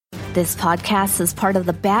This podcast is part of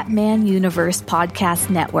the Batman Universe Podcast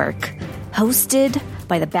Network, hosted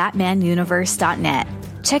by the BatmanUniverse.net.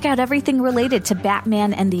 Check out everything related to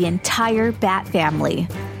Batman and the entire Bat family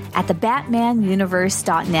at the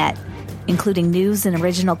BatmanUniverse.net, including news and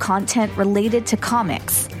original content related to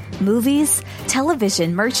comics, movies,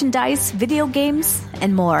 television, merchandise, video games,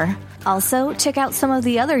 and more. Also, check out some of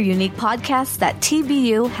the other unique podcasts that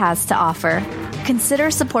TBU has to offer. Consider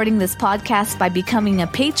supporting this podcast by becoming a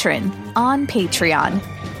patron on Patreon.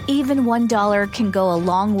 Even $1 can go a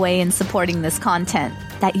long way in supporting this content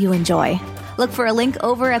that you enjoy. Look for a link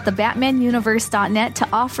over at thebatmanuniverse.net to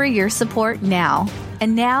offer your support now.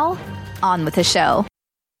 And now, on with the show.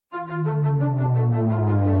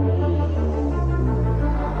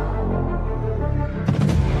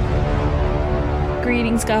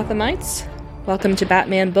 Greetings, Gothamites. Welcome to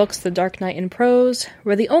Batman Books, The Dark Knight in Prose,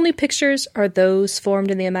 where the only pictures are those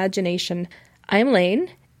formed in the imagination. I'm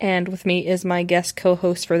Lane, and with me is my guest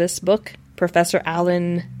co-host for this book, Professor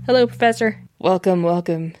Allen. Hello, Professor.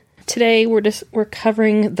 Welcome. Today we're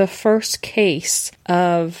covering the first case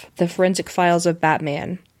of the Forensic Files of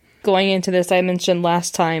Batman. Going into this, I mentioned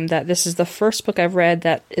last time that this is the first book I've read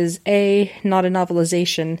that is A, not a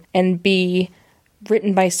novelization, and B,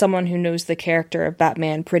 written by someone who knows the character of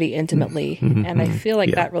Batman pretty intimately, and I feel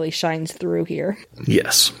like that really shines through here.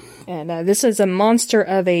 Yes. And this is a monster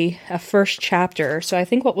of a first chapter, so I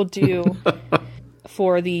think what we'll do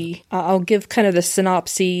for the... I'll give kind of the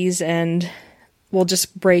synopses, and we'll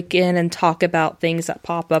just break in and talk about things that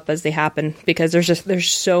pop up as they happen, because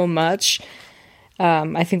there's so much.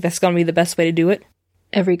 I think that's going to be the best way to do it.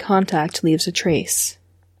 Every contact leaves a trace.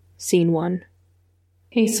 Scene 1.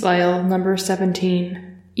 Case file number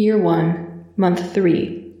 17, year 1, month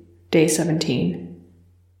 3, day 17.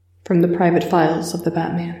 From the private files of the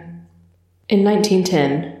Batman. In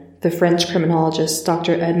 1910, the French criminologist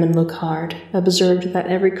Dr. Edmond Locard observed that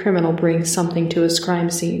every criminal brings something to his crime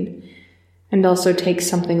scene, and also takes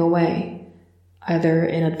something away, either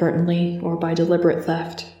inadvertently or by deliberate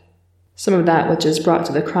theft. Some of that which is brought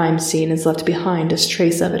to the crime scene is left behind as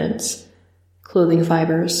trace evidence. Clothing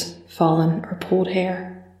fibers, fallen or pulled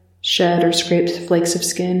hair, shed or scraped flakes of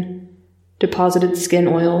skin, deposited skin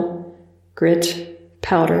oil, grit,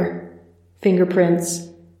 powder, fingerprints,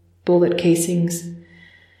 bullet casings,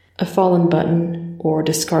 a fallen button or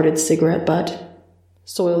discarded cigarette butt,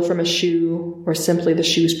 soil from a shoe or simply the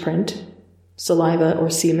shoe's print, saliva or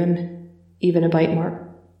semen, even a bite mark.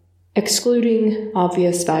 Excluding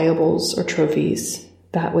obvious valuables or trophies,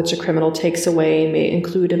 that which a criminal takes away may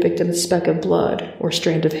include a victim's speck of blood or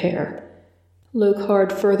strand of hair.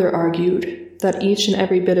 Locard further argued that each and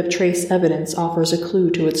every bit of trace evidence offers a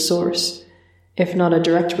clue to its source, if not a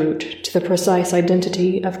direct route to the precise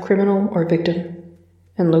identity of criminal or victim.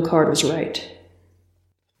 And Locard was right.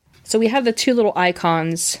 So we have the two little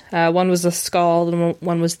icons. One was the skull, and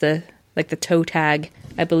one was the toe tag,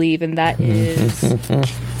 I believe, and that is...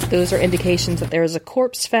 Those are indications that there is a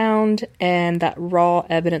corpse found and that raw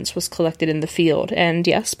evidence was collected in the field. And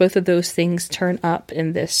yes, both of those things turn up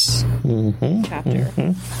in this chapter.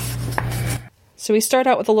 So we start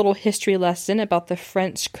out with a little history lesson about the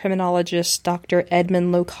French criminologist Dr.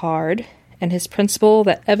 Edmond Locard and his principle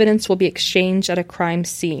that evidence will be exchanged at a crime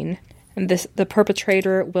scene. And the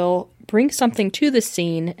perpetrator will bring something to the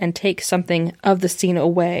scene and take something of the scene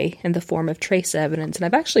away in the form of trace evidence. And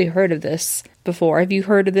I've actually heard of this before. Have you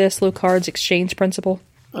heard of this, Locard's exchange principle?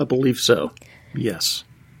 I believe so. Yes.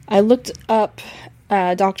 I looked up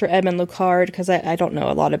Dr. Edmond Locard because I don't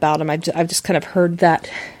know a lot about him. I've just kind of heard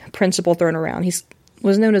that principle thrown around. He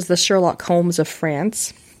was known as the Sherlock Holmes of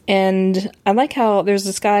France. And I like how there's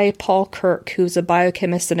this guy, Paul Kirk, who's a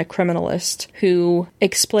biochemist and a criminalist, who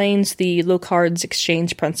explains the Locard's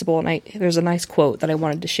exchange principle, and there's a nice quote that I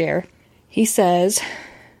wanted to share. He says,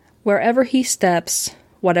 "Wherever he steps,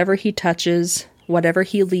 whatever he touches, whatever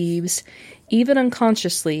he leaves, even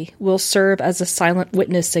unconsciously, will serve as a silent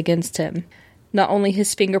witness against him. Not only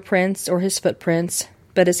his fingerprints or his footprints,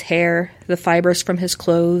 but his hair, the fibers from his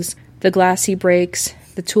clothes, the glass he breaks,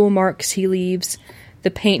 the tool marks he leaves, the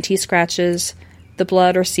paint he scratches, the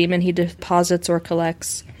blood or semen he deposits or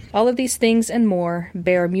collects. All of these things and more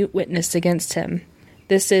bear mute witness against him.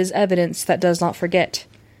 This is evidence that does not forget.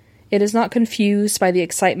 It is not confused by the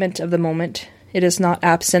excitement of the moment. It is not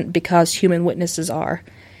absent because human witnesses are.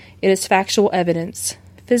 It is factual evidence.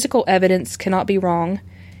 Physical evidence cannot be wrong.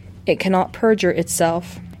 It cannot perjure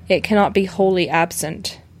itself. It cannot be wholly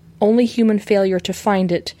absent. Only human failure to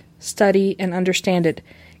find it, study, and understand it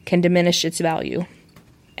can diminish its value."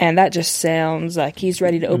 And that just sounds like he's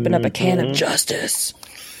ready to open up a can of justice.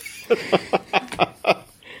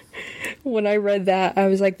 When I read that, I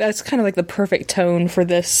was like, that's kind of like the perfect tone for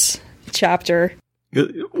this chapter.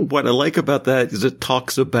 What I like about that is it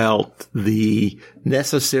talks about the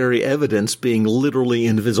necessary evidence being literally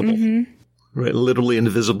invisible. Mm-hmm. Right, literally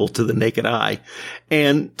invisible to the naked eye.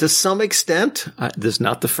 And to some extent, this is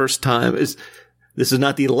not the first time, this is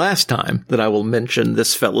not the last time that I will mention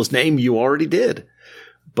this fellow's name. You already did.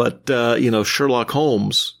 But, Sherlock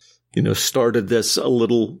Holmes, started this a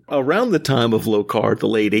little around the time of Locard, the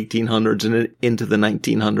late 1800s and into the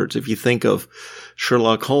 1900s. If you think of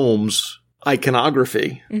Sherlock Holmes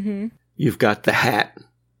iconography, mm-hmm. You've got the hat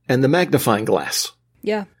and the magnifying glass.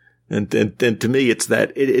 Yeah. And to me, it's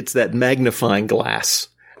that magnifying glass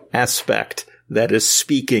aspect that is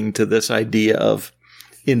speaking to this idea of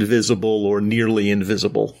invisible or nearly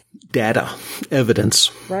invisible data, evidence.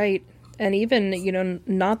 Right. And even,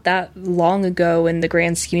 not that long ago in the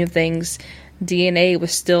grand scheme of things, DNA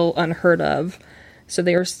was still unheard of. So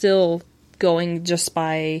they were still going just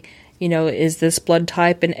by, is this blood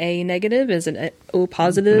type an A negative? Is it an O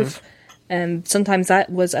positive? Mm-hmm. And sometimes that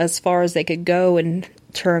was as far as they could go in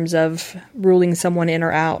terms of ruling someone in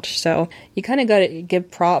or out. So you kind of got to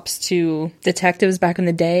give props to detectives back in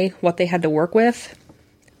the day. What they had to work with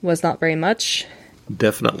was not very much.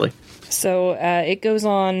 Definitely. So it goes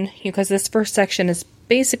on, because this first section is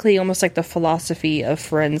basically almost like the philosophy of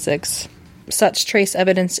forensics. Such trace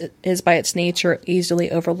evidence is by its nature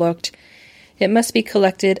easily overlooked. It must be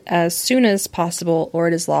collected as soon as possible or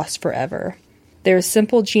it is lost forever. There is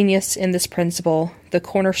simple genius in this principle, the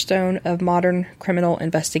cornerstone of modern criminal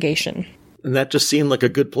investigation. And that just seemed like a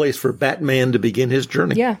good place for Batman to begin his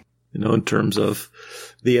journey. Yeah. In terms of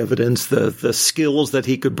the evidence, the skills that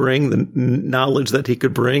he could bring, the knowledge that he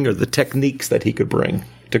could bring, or the techniques that he could bring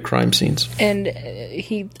to crime scenes. And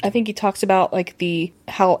I think he talks about like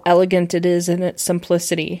how elegant it is in its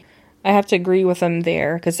simplicity. I have to agree with him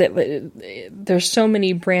there, because there's so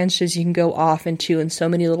many branches you can go off into and so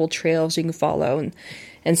many little trails you can follow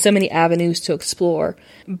and so many avenues to explore.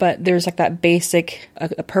 But there's like that basic,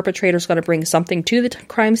 a perpetrator's got to bring something to the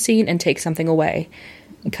crime scene and take something away,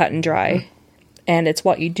 cut and dry. Mm-hmm. And it's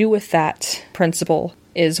what you do with that principle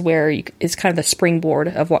is where is kind of the springboard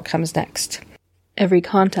of what comes next. Every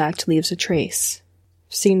contact leaves a trace.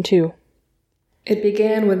 Scene 2. It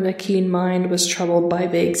began when a keen mind was troubled by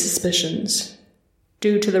vague suspicions.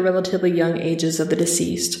 Due to the relatively young ages of the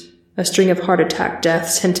deceased, a string of heart attack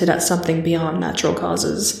deaths hinted at something beyond natural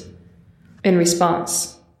causes. In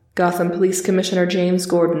response, Gotham Police Commissioner James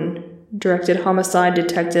Gordon directed homicide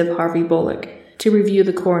detective Harvey Bullock to review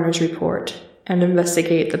the coroner's report and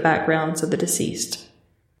investigate the backgrounds of the deceased.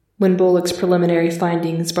 When Bullock's preliminary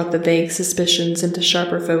findings brought the vague suspicions into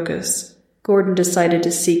sharper focus, Gordon decided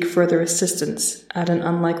to seek further assistance at an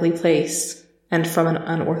unlikely place and from an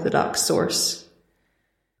unorthodox source.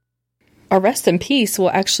 Our rest in peace will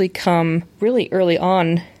actually come really early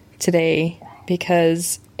on today,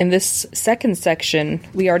 because in this second section,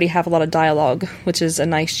 we already have a lot of dialogue, which is a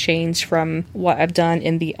nice change from what I've done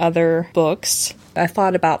in the other books. I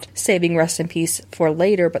thought about saving Rest in Peace for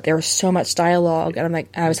later, but there was so much dialogue, and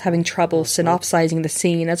I was having trouble synopsizing the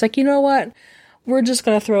scene. I was like, you know what? We're just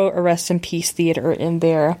going to throw a Rest in Peace Theater in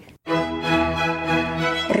there.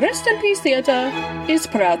 Rest in Peace Theater is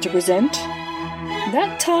proud to present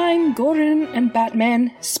That Time Gordon and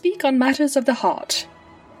Batman Speak on Matters of the Heart.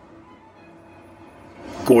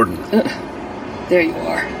 Gordon. There you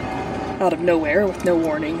are. Out of nowhere with no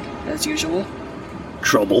warning, as usual.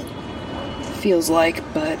 Trouble? Feels like,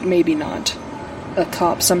 but maybe not. A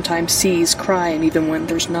cop sometimes sees crime even when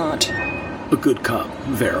there's not. A good cop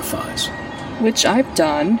verifies. Which I've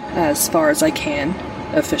done, as far as I can,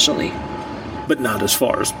 officially. But not as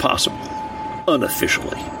far as possible,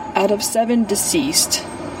 unofficially. Out of 7 deceased,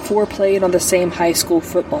 4 played on the same high school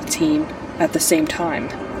football team at the same time.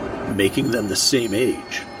 Making them the same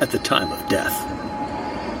age at the time of death.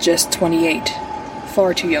 Just 28.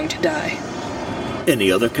 Far too young to die.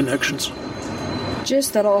 Any other connections?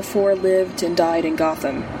 Just that all 4 lived and died in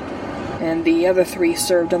Gotham. And the other 3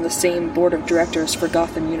 served on the same board of directors for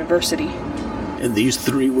Gotham University. And these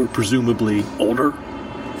 3 were presumably older?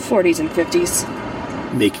 40s and 50s.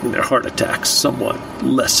 Making their heart attacks somewhat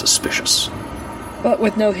less suspicious. But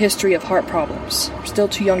with no history of heart problems. Still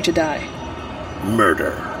too young to die.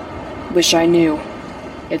 Murder. Wish I knew.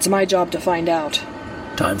 It's my job to find out.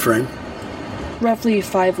 Time frame? Roughly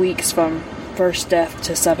 5 weeks from first death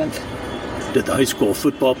to 7th. Did the high school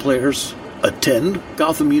football players attend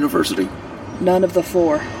Gotham University? None of the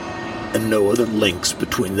 4. And no other links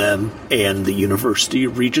between them and the university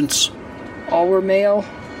regents? All were male,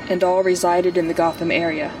 and all resided in the Gotham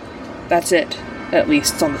area. That's it, at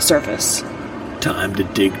least on the surface. Time to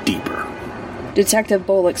dig deeper. Detective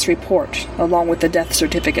Bullock's report, along with the death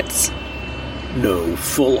certificates. No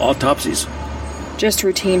full autopsies? Just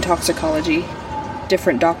routine toxicology.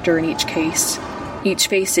 Different doctor in each case, each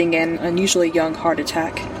facing an unusually young heart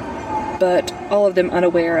attack. But all of them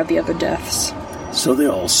unaware of the other deaths. So they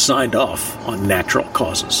all signed off on natural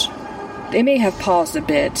causes. They may have paused a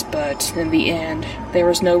bit, but in the end, there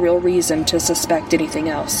was no real reason to suspect anything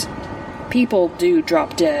else. People do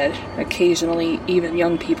drop dead, occasionally even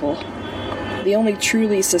young people. The only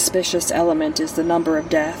truly suspicious element is the number of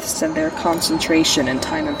deaths and their concentration in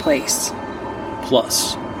time and place.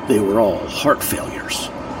 Plus, they were all heart failures.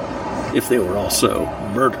 If they were also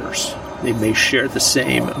murders, they may share the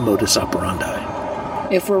same modus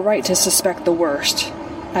operandi. If we're right to suspect the worst,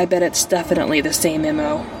 I bet it's definitely the same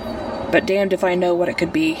MO. But damned if I know what it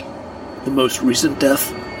could be. The most recent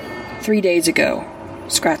death? 3 days ago.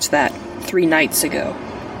 Scratch that. 3 nights ago.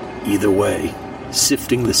 Either way,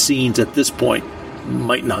 sifting the scenes at this point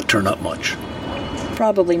might not turn up much.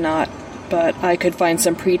 Probably not, but I could find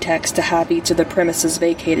some pretext to have each of the premises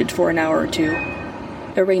vacated for an hour or two.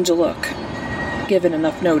 Arrange a look. Given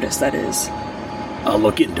enough notice, that is. I'll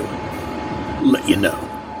look into it. Let you know.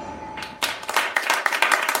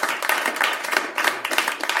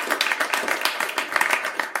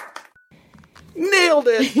 Nailed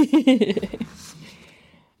it!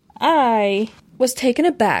 I was taken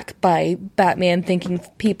aback by Batman thinking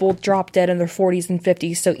people drop dead in their 40s and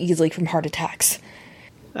 50s so easily from heart attacks.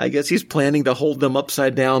 I guess he's planning to hold them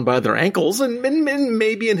upside down by their ankles, and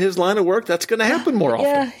maybe in his line of work that's going to happen more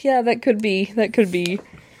often. Yeah, that could be.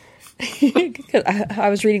 'Cause I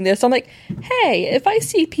was reading this, I'm like, hey, if I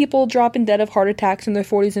see people dropping dead of heart attacks in their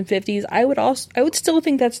 40s and 50s, I would still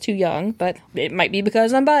think that's too young, but it might be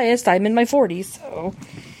because I'm biased. I'm in my 40s, so...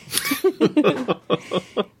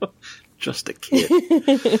 Just a kid.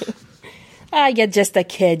 You're just a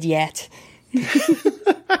kid yet.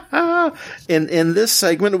 In this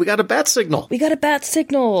segment, we got a bat signal. We got a bat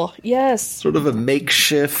signal, yes. Sort of a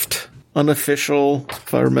makeshift, unofficial,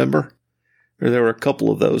 if I remember. Or there were a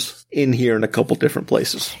couple of those in here in a couple different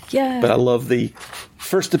places. Yeah. But I love the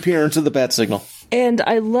first appearance of the bat signal. And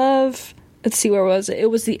I love... Let's see, where was it?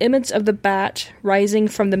 It was the image of the bat rising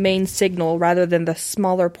from the main signal rather than the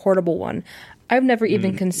smaller portable one. I've never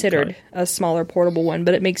even considered a smaller portable one,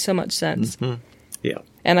 but it makes so much sense. Mm-hmm. Yeah.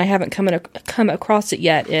 And I haven't come across it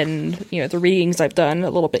yet in, the readings I've done a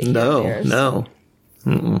little bit here and there. No.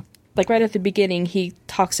 Mm-mm. Like right at the beginning, he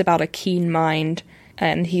talks about a keen mind,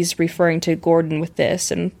 and he's referring to Gordon with this.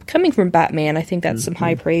 And coming from Batman, I think that's some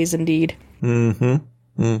high praise indeed.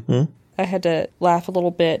 Mm-hmm. Mm-hmm. I had to laugh a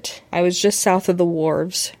little bit. I was just south of the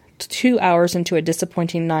wharves, 2 hours into a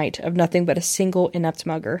disappointing night of nothing but a single inept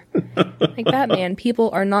mugger. Like, Batman,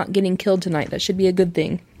 people are not getting killed tonight. That should be a good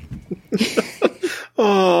thing.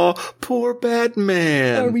 Oh, poor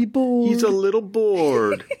Batman. Are we bored? He's a little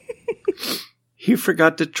bored. He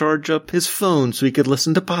forgot to charge up his phone so he could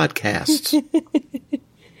listen to podcasts.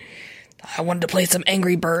 I wanted to play some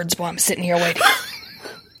Angry Birds while I'm sitting here waiting.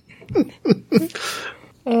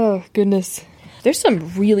 Oh, goodness. There's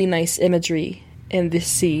some really nice imagery in this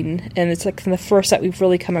scene, and it's like from the first that we've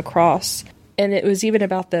really come across. And it was even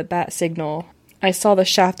about the bat signal. I saw the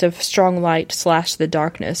shaft of strong light slash the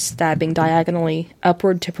darkness, stabbing diagonally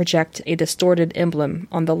upward to project a distorted emblem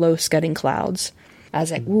on the low scudding clouds. I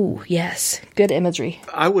was like, ooh, yes, good imagery.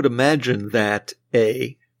 I would imagine that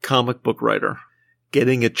a comic book writer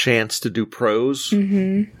getting a chance to do prose,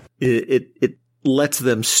 it lets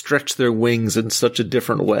them stretch their wings in such a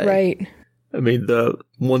different way. Right. I mean,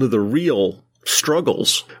 one of the real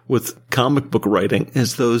struggles with comic book writing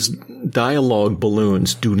is those dialogue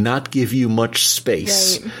balloons do not give you much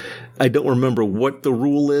space. Right. I don't remember what the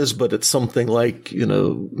rule is, but it's something like,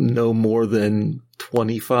 no more than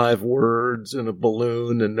 25 words in a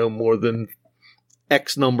balloon and no more than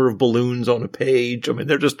X number of balloons on a page. I mean,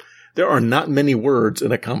 there are not many words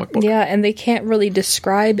in a comic book. Yeah, and they can't really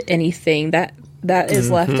describe anything. That is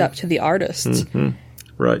left up to the artists. Mm-hmm.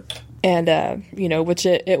 Right. And, which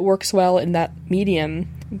it works well in that medium,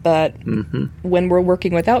 but when we're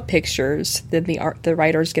working without pictures, then the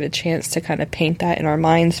writers get a chance to kind of paint that in our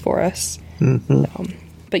minds for us. Mm-hmm.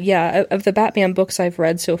 But yeah, of the Batman books I've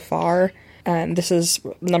read so far, this is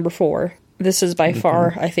number 4. This is by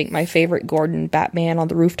far, I think, my favorite Gordon Batman on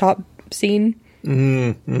the rooftop scene.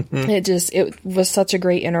 Mm-hmm. It was such a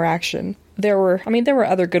great interaction. There were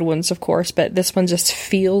other good ones, of course, but this one just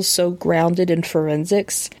feels so grounded in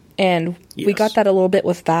forensics. And we got that a little bit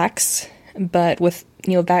with Vax, but with,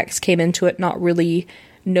 Vax came into it not really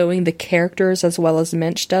knowing the characters as well as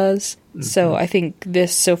Mensch does. So I think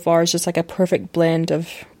this so far is just like a perfect blend of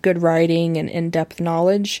good writing and in-depth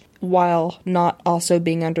knowledge, while not also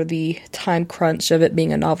being under the time crunch of it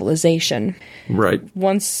being a novelization. Right.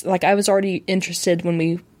 Once, like, I was already interested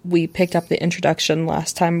when we picked up the introduction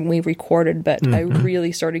last time we recorded, but I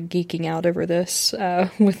really started geeking out over this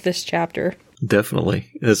with this chapter.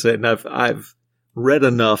 Definitely. And I've read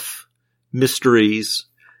enough mysteries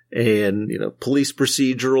and, police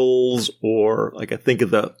procedurals, or like I think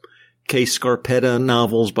of the Kay Scarpetta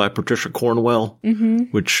novels by Patricia Cornwell,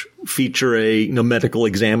 which feature a medical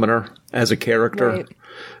examiner as a character. Right.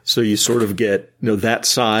 So you sort of get that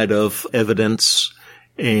side of evidence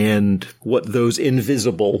and what those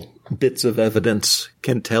invisible bits of evidence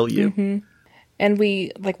can tell you. And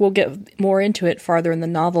we'll get more into it farther in the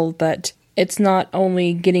novel, but it's not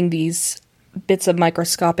only getting these bits of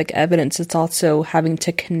microscopic evidence, it's also having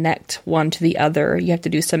to connect one to the other. You have to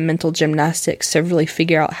do some mental gymnastics to really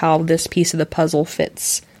figure out how this piece of the puzzle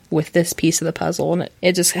fits with this piece of the puzzle, and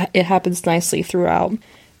it happens nicely throughout.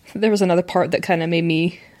 There was another part that kind of made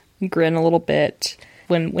me grin a little bit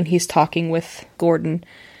when he's talking with Gordon.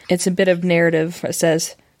 It's a bit of narrative. It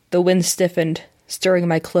says, "The wind stiffened, stirring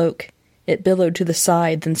my cloak. It billowed to the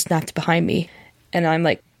side, then snapped behind me." And I'm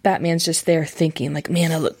like, Batman's just there thinking, like,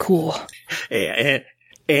 man, I look cool. And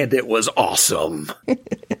it was awesome.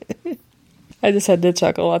 I just had to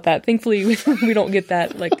chuckle at that. Thankfully, we don't get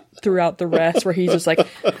that, like, throughout the rest, where he's just like,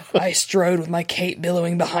 I strode with my cape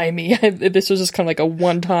billowing behind me. This was just kind of like a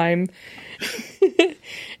one-time.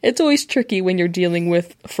 It's always tricky when you're dealing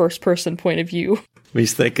with first-person point of view.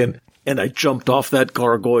 He's thinking, and I jumped off that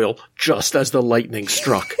gargoyle just as the lightning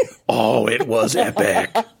struck. Oh, it was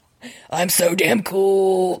epic. I'm so damn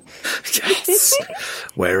cool. Yes.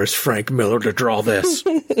 Where is Frank Miller to draw this?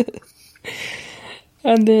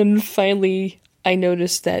 And then finally, I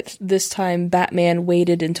noticed that this time Batman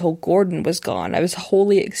waited until Gordon was gone. I was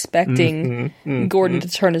wholly expecting Gordon to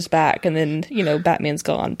turn his back and then, Batman's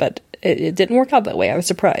gone. But it didn't work out that way. I was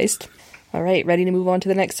surprised. All right, ready to move on to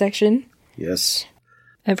the next section? Yes.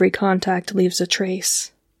 Every contact leaves a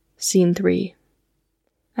trace. Scene 3.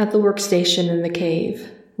 At the workstation in the cave,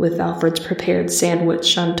 with Alfred's prepared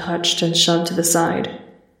sandwich untouched and shoved to the side,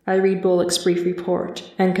 I read Bullock's brief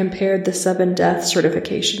report and compared the 7 death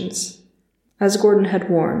certifications. As Gordon had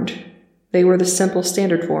warned, they were the simple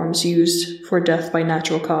standard forms used for death by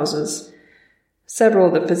natural causes. Several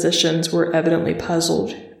of the physicians were evidently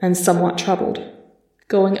puzzled and somewhat troubled,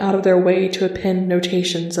 going out of their way to append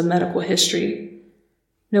notations of medical history.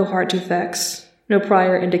 No heart defects, no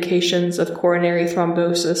prior indications of coronary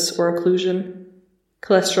thrombosis or occlusion,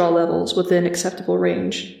 cholesterol levels within acceptable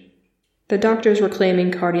range. The doctors were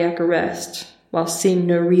claiming cardiac arrest, while seeing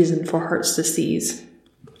no reason for Hart's disease.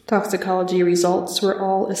 Toxicology results were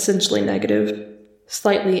all essentially negative.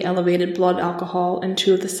 Slightly elevated blood alcohol in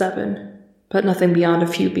 2 of the 7, but nothing beyond a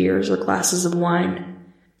few beers or glasses of wine.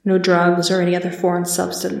 No drugs or any other foreign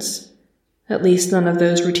substance. At least none of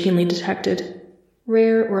those routinely detected.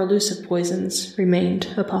 Rare or elusive poisons remained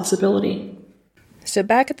a possibility. So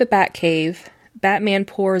back at the Batcave, Batman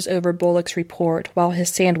pores over Bullock's report while his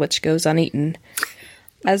sandwich goes uneaten.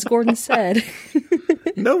 As Gordon said...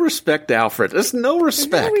 No respect, Alfred. There's no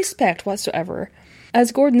respect. No respect whatsoever.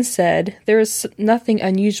 As Gordon said, there is nothing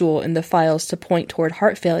unusual in the files to point toward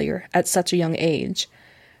heart failure at such a young age.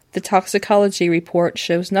 The toxicology report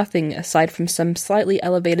shows nothing aside from some slightly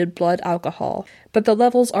elevated blood alcohol, but the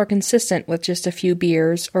levels are consistent with just a few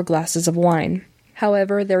beers or glasses of wine.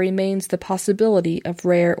 However, there remains the possibility of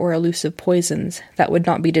rare or elusive poisons that would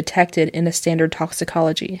not be detected in a standard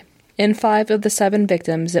toxicology. In 5 of the 7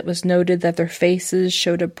 victims, it was noted that their faces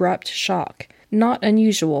showed abrupt shock, not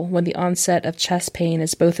unusual when the onset of chest pain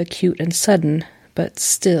is both acute and sudden, but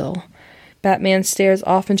still. Batman stares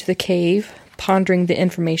off into the cave, pondering the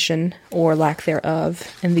information, or lack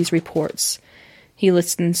thereof, in these reports. He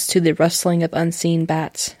listens to the rustling of unseen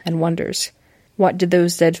bats and wonders, what did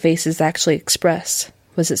those dead faces actually express?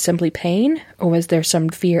 Was it simply pain, or was there some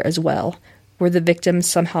fear as well? Were the victims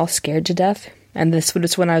somehow scared to death? And this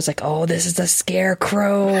was when I was like, oh, this is a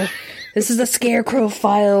scarecrow. This is a scarecrow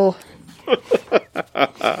file.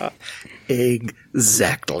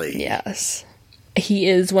 Exactly. Yes. He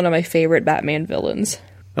is one of my favorite Batman villains.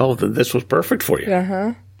 Oh, then this was perfect for you.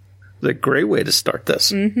 Uh-huh. It's a great way to start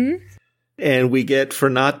this. Mm-hmm. And we get, for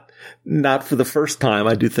not for the first time,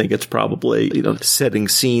 I do think it's probably, setting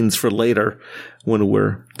scenes for later when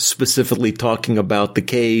we're specifically talking about the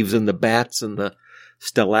caves and the bats and the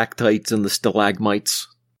stalactites and the stalagmites.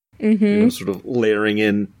 Mm-hmm. Sort of layering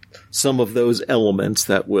in some of those elements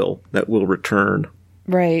that will return.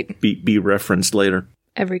 Right. Be referenced later.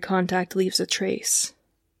 Every contact leaves a trace.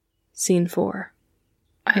 Scene 4.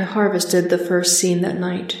 I harvested the first scene that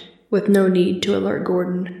night, with no need to alert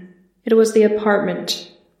Gordon. It was the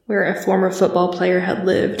apartment where a former football player had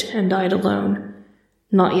lived and died alone,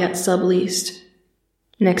 not yet subleased.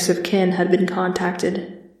 Next of kin had been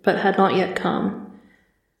contacted, but had not yet come,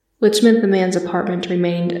 which meant the man's apartment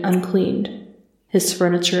remained uncleaned, his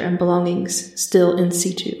furniture and belongings still in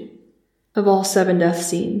situ. Of all 7 death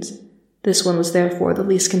scenes, this one was therefore the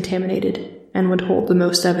least contaminated and would hold the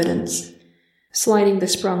most evidence. Sliding the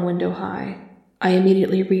sprung window high, I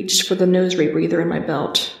immediately reached for the nose rebreather in my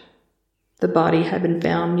belt. The body had been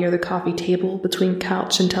found near the coffee table between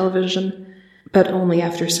couch and television, but only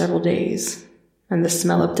after several days, and the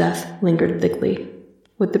smell of death lingered thickly.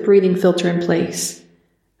 With the breathing filter in place,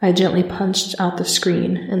 I gently punched out the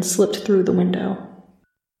screen and slipped through the window.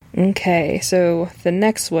 Okay, so the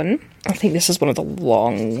next one, I think this is one of the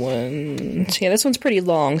long ones. Yeah, this one's pretty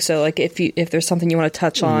long, so like if there's something you want to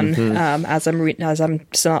touch on as I'm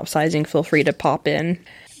synopsizing, feel free to pop in.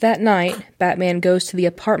 That night, Batman goes to the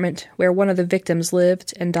apartment where one of the victims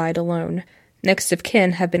lived and died alone. Next of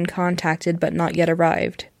kin have been contacted but not yet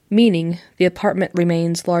arrived, meaning the apartment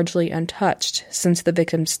remains largely untouched since the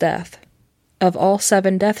victim's death. Of all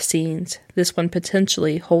 7 death scenes, this one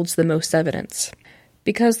potentially holds the most evidence.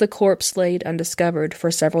 Because the corpse laid undiscovered for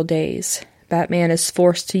several days, Batman is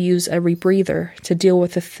forced to use a rebreather to deal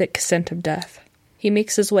with the thick scent of death. He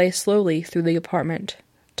makes his way slowly through the apartment,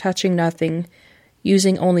 touching nothing,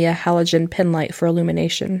 using only a halogen penlight for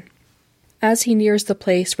illumination. As he nears the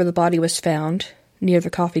place where the body was found, near the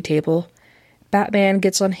coffee table, Batman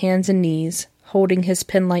gets on hands and knees, holding his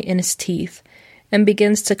penlight in his teeth, and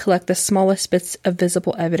begins to collect the smallest bits of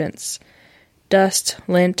visible evidence. Dust,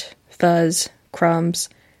 lint, fuzz, crumbs,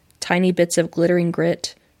 tiny bits of glittering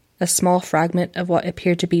grit, a small fragment of what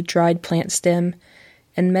appeared to be dried plant stem,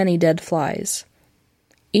 and many dead flies.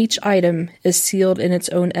 Each item is sealed in its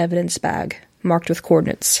own evidence bag, marked with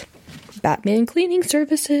coordinates. Batman Cleaning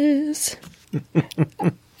Services.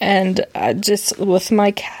 And just with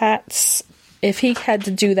my cats, if he had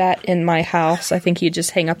to do that in my house, I think he'd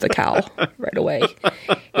just hang up the cowl right away.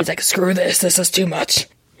 He's like, screw this is too much.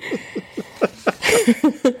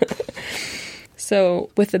 So,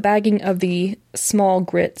 with the bagging of the small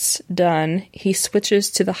grits done, he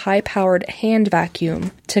switches to the high-powered hand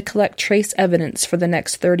vacuum to collect trace evidence for the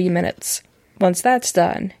next 30 minutes. Once that's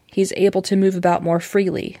done, he's able to move about more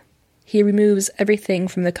freely. He removes everything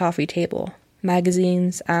from the coffee table: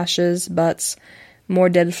 magazines, ashes, butts, more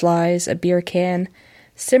dead flies, a beer can,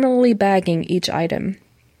 similarly bagging each item.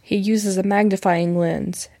 He uses a magnifying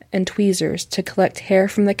lens and tweezers to collect hair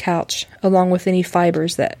from the couch, along with any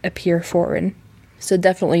fibers that appear foreign. So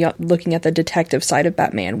definitely looking at the detective side of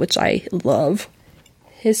Batman, which I love.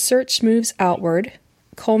 His search moves outward,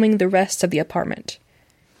 combing the rest of the apartment.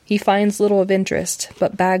 He finds little of interest,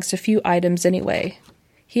 but bags a few items anyway.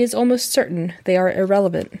 He is almost certain they are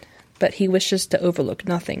irrelevant, but he wishes to overlook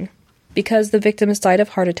nothing. Because the victims died of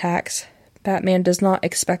heart attacks, Batman does not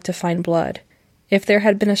expect to find blood. If there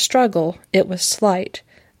had been a struggle, it was slight,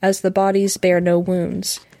 as the bodies bear no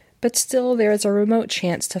wounds, but still there is a remote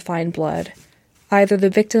chance to find blood. Either the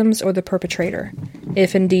victims or the perpetrator,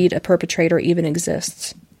 if indeed a perpetrator even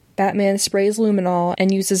exists. Batman sprays luminol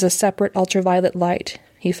and uses a separate ultraviolet light.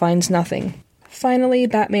 He finds nothing. Finally,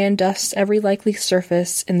 Batman dusts every likely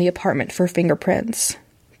surface in the apartment for fingerprints.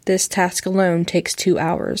 This task alone takes 2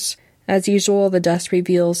 hours. As usual, the dust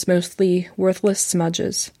reveals mostly worthless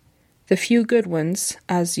smudges. The few good ones,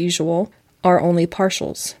 as usual, are only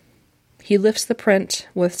partials. He lifts the print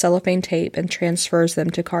with cellophane tape and transfers them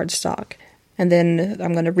to cardstock. And then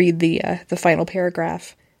I'm going to read the final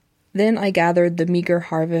paragraph. Then I gathered the meager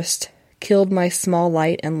harvest, killed my small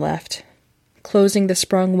light, and left. Closing the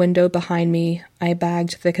sprung window behind me, I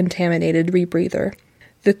bagged the contaminated rebreather.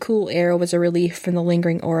 The cool air was a relief from the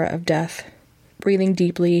lingering aura of death. Breathing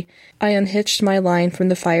deeply, I unhitched my line from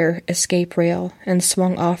the fire escape rail and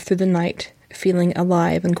swung off through the night, feeling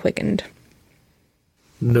alive and quickened.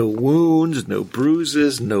 No wounds, no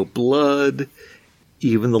bruises, no blood.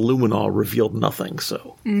 Even the luminol revealed nothing,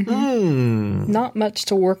 so. Not much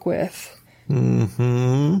to work with.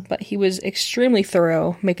 But he was extremely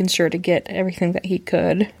thorough, making sure to get everything that he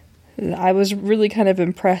could. I was really kind of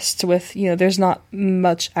impressed with, there's not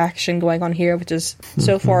much action going on here, which is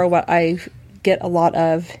so far what I get a lot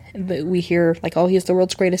of. We hear, like, oh, he's the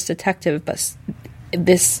world's greatest detective, but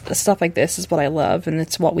this stuff like this is what I love, and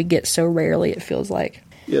it's what we get so rarely, it feels like.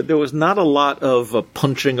 Yeah, there was not a lot of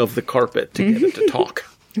punching of the carpet to get it to talk.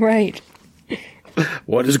 Right.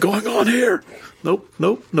 What is going on here? Nope.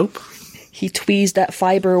 He tweezed that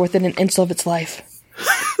fiber within an inch of its life.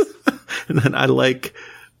 And then I like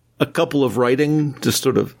a couple of just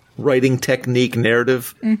sort of writing technique,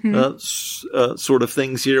 narrative sort of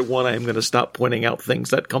things here. One, I am going to stop pointing out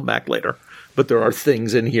things that come back later, but there are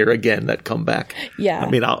things in here again that come back. Yeah,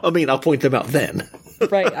 I'll point them out then.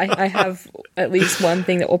 Right, I have at least one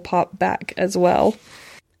thing that will pop back as well.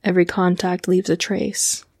 Every contact leaves a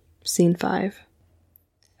trace. Scene 5.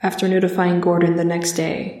 After notifying Gordon the next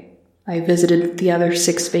day, I visited the other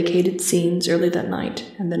 6 vacated scenes early that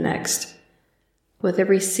night and the next. With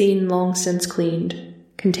every scene long since cleaned,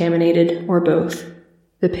 contaminated, or both,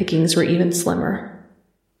 the pickings were even slimmer.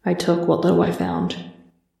 I took what little I found.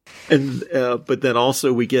 And but then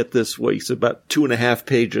also we get this, it's about 2.5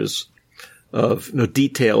 pages of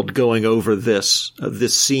detailed going over this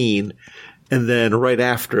scene, and then right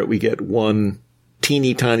after it we get one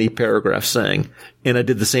teeny tiny paragraph saying, and I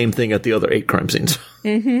did the same thing at the other 8 crime scenes.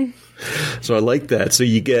 Mm-hmm. So I like that. So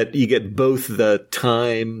you get both the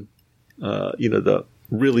time, the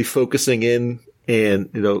really focusing in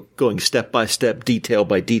and, going step by step, detail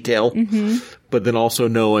by detail, but then also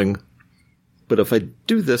knowing, but if I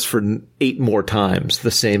do this for 8 more times,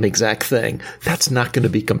 the same exact thing, that's not going to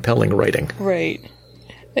be compelling writing. Right.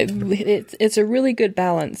 It's a really good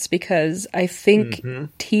balance, because I think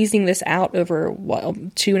teasing this out over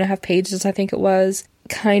 2.5 pages, I think it was,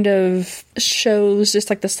 kind of shows just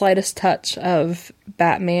like the slightest touch of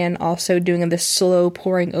Batman also doing this slow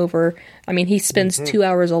poring over. I mean, he spends 2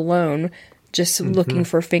 hours alone just looking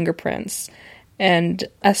for fingerprints. And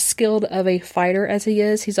as skilled of a fighter as he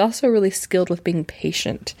is, he's also really skilled with being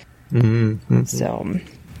patient. So,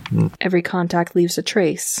 every contact leaves a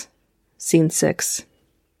trace. Scene 6.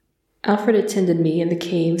 Alfred attended me in the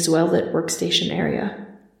cave's well-lit workstation area,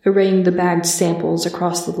 arraying the bagged samples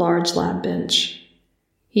across the large lab bench.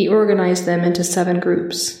 He organized them into 7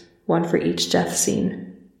 groups, 1 for each death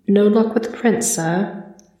scene. No luck with the prints,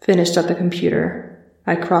 sir. Finished at the computer.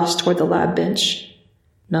 I crossed toward the lab bench.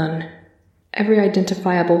 None. Every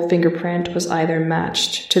identifiable fingerprint was either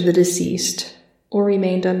matched to the deceased or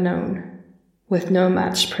remained unknown, with no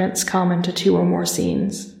matched prints common to 2 or more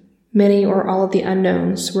scenes. Many or all of the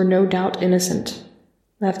unknowns were no doubt innocent,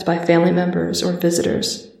 left by family members or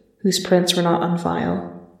visitors whose prints were not on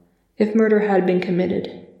file. If murder had been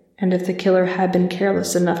committed, and if the killer had been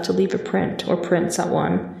careless enough to leave a print or prints at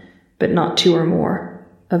 1, but not 2 or more,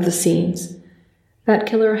 of the scenes, that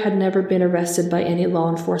killer had never been arrested by any law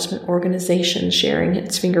enforcement organization sharing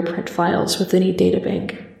its fingerprint files with any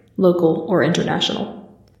databank, local or international.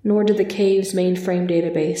 Nor did the cave's mainframe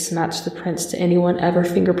database match the prints to anyone ever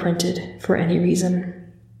fingerprinted for any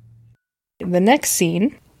reason. The next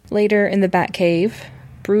scene, later in the Batcave,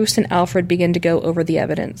 Bruce and Alfred begin to go over the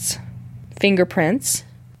evidence. Fingerprints.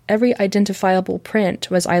 Every identifiable print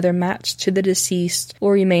was either matched to the deceased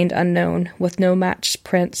or remained unknown, with no matched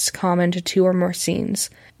prints common to 2 or more scenes,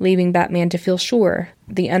 leaving Batman to feel sure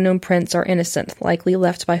the unknown prints are innocent, likely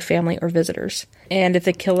left by family or visitors. And if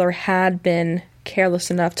the killer had been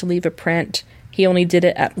careless enough to leave a print, he only did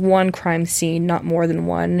it at 1 crime scene, not more than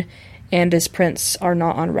 1, and his prints are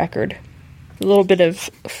not on record. A little bit of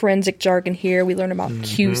forensic jargon here. We learn about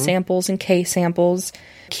Q samples and K samples.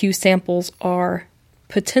 Q samples are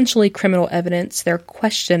potentially criminal evidence. They're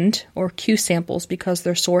questioned, or Q samples, because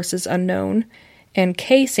their source is unknown. And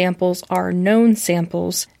K samples are known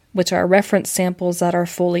samples, which are reference samples that are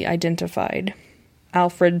fully identified.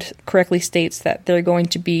 Alfred correctly states that they're going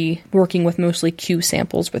to be working with mostly Q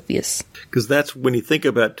samples with this. Because that's when you think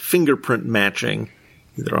about fingerprint matching,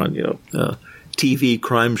 either on TV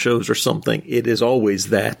crime shows or something, it is always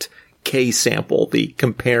that K sample, the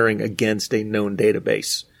comparing against a known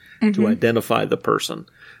database to identify the person.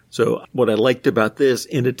 So what I liked about this,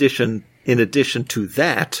 in addition to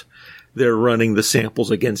that, they're running the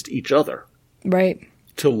samples against each other. Right.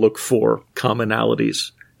 To look for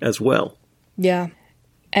commonalities as well. Yeah.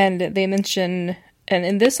 And they mention, and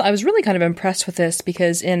in this, I was really kind of impressed with this,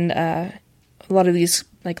 because in a lot of these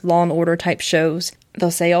like Law and Order type shows,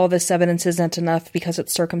 they'll say, oh, this evidence isn't enough because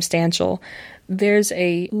it's circumstantial. There's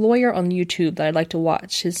a lawyer on YouTube that I'd like to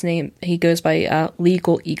watch. His name, he goes by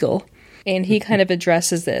Legal Eagle. And he kind of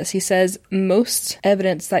addresses this. He says, most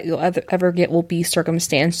evidence that you'll ever get will be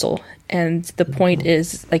circumstantial. And the point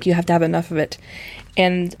is, like, you have to have enough of it.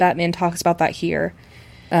 And Batman talks about that here.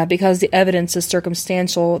 Because the evidence is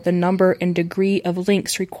circumstantial, the number and degree of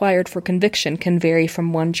links required for conviction can vary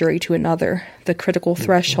from one jury to another, the critical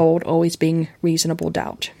threshold always being reasonable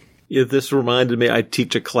doubt. Yeah, this reminded me, I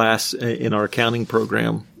teach a class in our accounting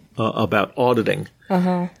program about auditing.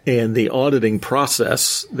 And the auditing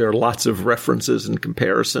process, there are lots of references and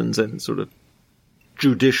comparisons and sort of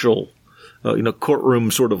judicial,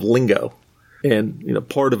 courtroom sort of lingo And,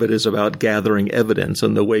 part of it is about gathering evidence,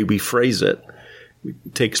 and the way we phrase it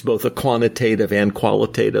takes both a quantitative and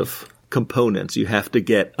qualitative components. You have to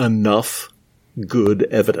get enough good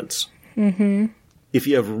evidence. Mm-hmm. If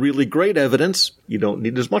you have really great evidence, you don't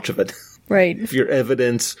need as much of it. Right. If your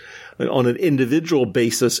evidence on an individual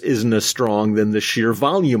basis isn't as strong, then the sheer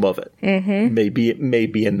volume of it may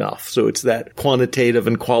be enough. So it's that quantitative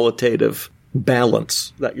and qualitative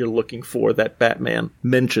balance that you're looking for that Batman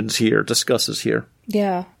mentions here, discusses here.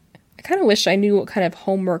 Yeah. I kind of wish I knew what kind of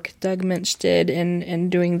homework Doug Minch did in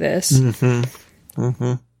doing this. Mm-hmm.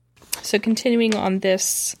 Mm-hmm. So continuing on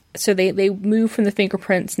this, so they move from the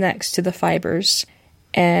fingerprints next to the fibers,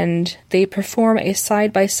 and they perform a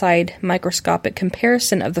side-by-side microscopic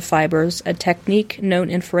comparison of the fibers, a technique known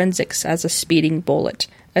in forensics as a speeding bullet,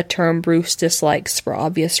 a term Bruce dislikes for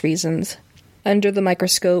obvious reasons. Under the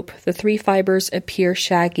microscope, the 3 fibers appear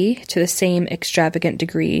shaggy to the same extravagant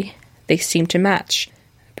degree. They seem to match.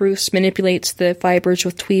 Bruce manipulates the fibers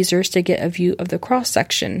with tweezers to get a view of the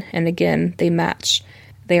cross-section, and again, they match.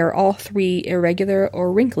 They are all 3 irregular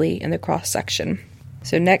or wrinkly in the cross-section.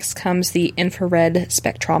 So next comes the infrared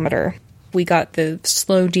spectrometer. We got the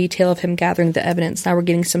slow detail of him gathering the evidence. Now we're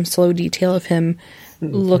getting some slow detail of him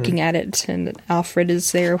looking at it, and Alfred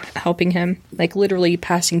is there helping him, like literally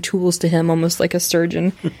passing tools to him, almost like a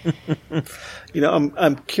surgeon.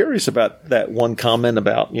 I'm curious about that one comment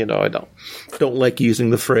about, I don't like using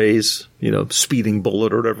the phrase, speeding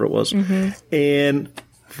bullet or whatever it was. Mm-hmm. And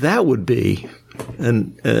that would be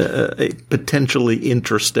a potentially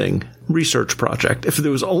interesting research project. If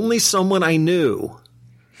there was only someone I knew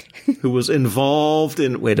who was involved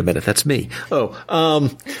in, wait a minute, that's me.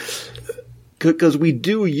 Because we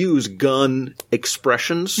do use gun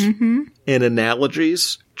expressions and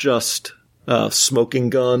analogies, just smoking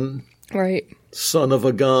gun, right? Son of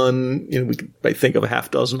a gun. We might think of a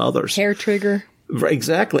half dozen others. Hair trigger, right?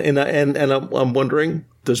 Exactly. And I'm wondering,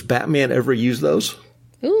 does Batman ever use those?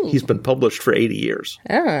 Ooh. He's been published for 80 years.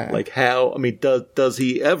 Ah. Like how? I mean, does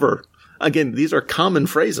he ever? Again, these are common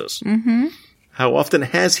phrases. Mm-hmm. How often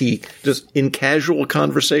has he, just in casual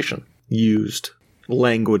conversation, used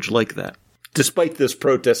language like that? Despite this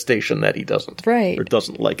protestation that he doesn't. Right. Or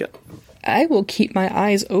doesn't like it. I will keep my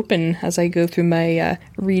eyes open as I go through my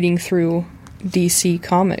reading through DC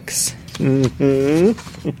Comics.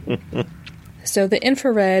 Mm-hmm. So the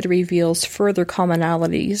infrared reveals further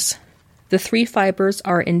commonalities. The 3 fibers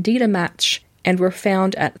are indeed a match, and were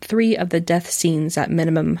found at 3 of the death scenes at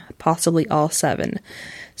minimum, possibly all 7.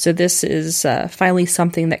 So this is finally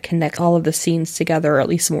something that connects all of the scenes together, or at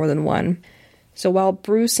least more than one. So while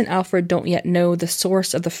Bruce and Alfred don't yet know the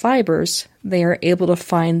source of the fibers, they are able to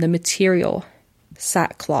find the material,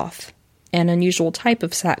 sackcloth, an unusual type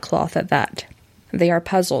of sackcloth at that. They are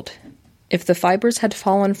puzzled. If the fibers had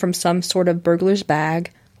fallen from some sort of burglar's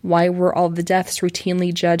bag, why were all the deaths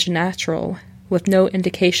routinely judged natural, with no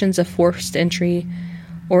indications of forced entry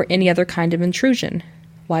or any other kind of intrusion?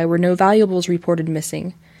 Why were no valuables reported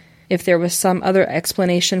missing? If there was some other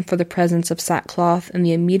explanation for the presence of sackcloth in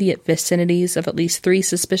the immediate vicinities of at least 3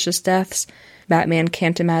 suspicious deaths, Batman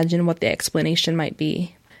can't imagine what the explanation might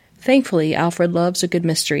be. Thankfully, Alfred loves a good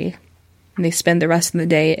mystery, and they spend the rest of the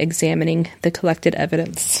day examining the collected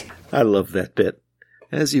evidence. I love that bit.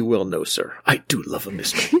 As you well know, sir, I do love a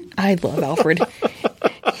mystery. I love Alfred.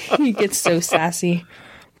 He gets so sassy.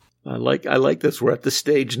 I like this. We're at the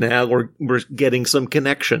stage now where we're getting some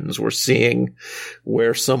connections. We're seeing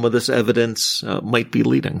where some of this evidence might be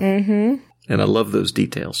leading. Mm-hmm. And I love those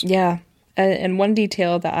details. Yeah. And one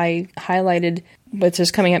detail that I highlighted, which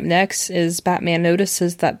is coming up next, is Batman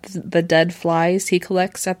notices that the dead flies he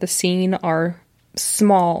collects at the scene are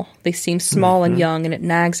small. They seem small and young, and it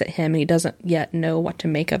nags at him, and he doesn't yet know what to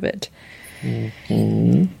make of it.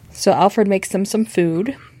 Mm-hmm. So Alfred makes them some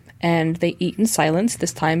food, and they eat in silence.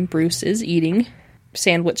 This time Bruce is eating.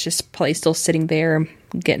 Sandwich is probably still sitting there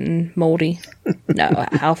getting moldy. No,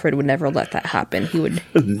 Alfred would never let that happen. He would...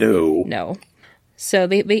 No. So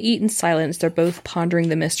they eat in silence. They're both pondering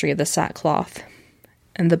the mystery of the sackcloth.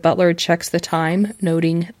 And the butler checks the time,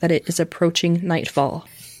 noting that it is approaching nightfall.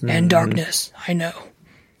 And darkness, I know.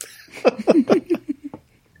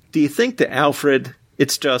 Do you think to Alfred,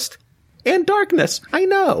 it's just, and darkness, I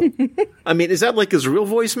know? I mean, is that like his real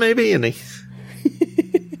voice maybe? And he...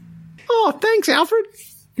 Oh, thanks, Alfred.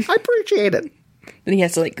 I appreciate it. Then he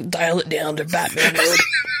has to dial it down to Batman mode.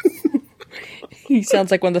 He sounds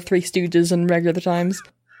like one of the Three Stooges in regular times.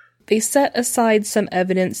 They set aside some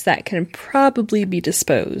evidence that can probably be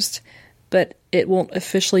disposed, but it won't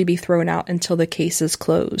officially be thrown out until the case is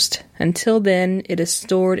closed. Until then, it is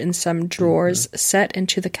stored in some drawers set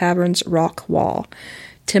into the cavern's rock wall.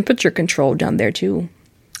 temperature control down there too.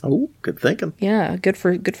 Oh, good thinking. Yeah, good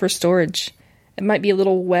for storage. It might be a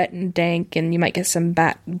little wet and dank, and you might get some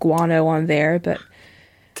bat guano on there, but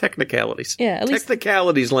technicalities. Yeah, at least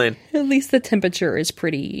technicalities, Lane. At least the temperature is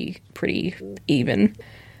pretty even.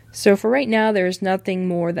 So for right now, there's nothing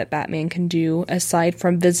more that Batman can do aside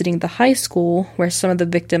from visiting the high school where some of the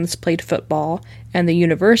victims played football and the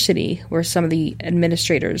university where some of the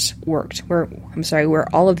administrators worked. Where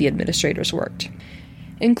all of the administrators worked.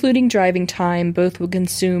 Including driving time, both would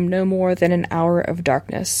consume no more than an hour of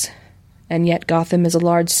darkness. And yet Gotham is a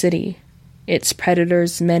large city. Its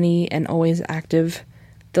predators many and always active.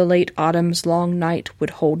 The late autumn's long night would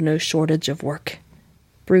hold no shortage of work.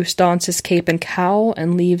 Bruce dons his cape and cowl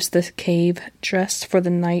and leaves the cave dressed for the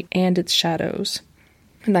night and its shadows.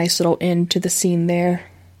 A nice little end to the scene there.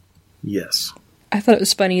 Yes. I thought it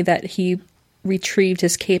was funny that he retrieved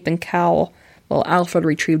his cape and cowl. Well, Alfred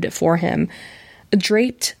retrieved it for him.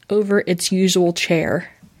 Draped over its usual chair.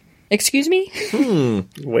 Excuse me?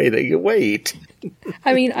 Wait.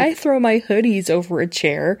 I mean, I throw my hoodies over a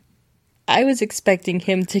chair. I was expecting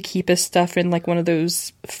him to keep his stuff in like one of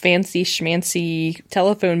those fancy schmancy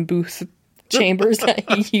telephone booth chambers that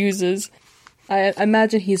he uses. I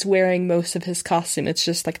imagine he's wearing most of his costume. It's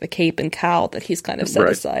just like the cape and cowl that he's kind of set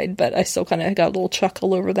aside, but I still kind of got a little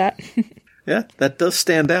chuckle over that. Yeah, that does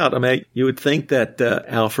stand out. I mean, you would think that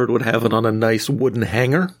Alfred would have it on a nice wooden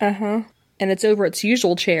hanger. Uh-huh. And it's over its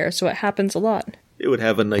usual chair, so it happens a lot. It would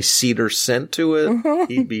have a nice cedar scent to it. Uh-huh.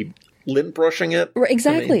 He'd be lint brushing it. Right,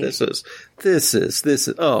 exactly. I mean, this is.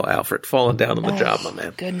 Oh, Alfred, falling down on the job, my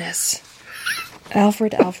man. Goodness.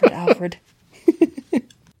 Alfred.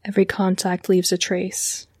 Every contact leaves a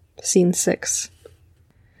trace. Scene 6.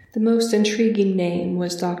 The most intriguing name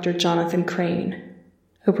was Dr. Jonathan Crane,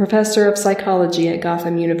 a professor of psychology at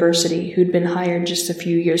Gotham University who'd been hired just a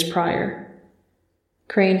few years prior.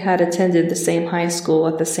 Crane had attended the same high school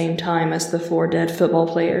at the same time as the 4 dead football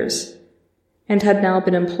players, and had now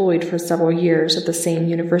been employed for several years at the same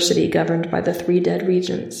university governed by the 3 dead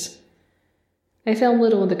regents. I found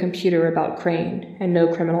little in the computer about Crane, and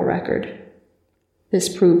no criminal record.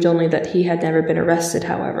 This proved only that he had never been arrested,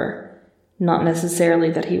 however, not necessarily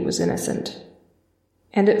that he was innocent.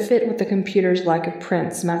 And it fit with the computer's lack of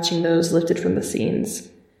prints matching those lifted from the scenes.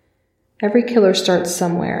 Every killer starts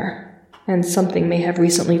somewhere, and something may have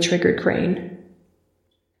recently triggered Crane.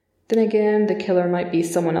 Then again, the killer might be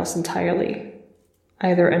someone else entirely.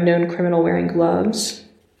 Either a known criminal wearing gloves,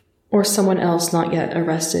 or someone else not yet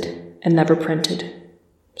arrested and never printed.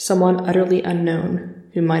 Someone utterly unknown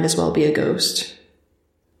who might as well be a ghost.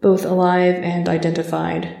 Both alive and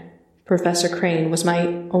identified, Professor Crane was my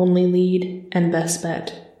only lead and best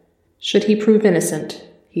bet. Should he prove innocent,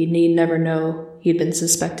 he need never know he'd been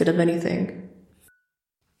suspected of anything.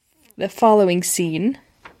 The following scene,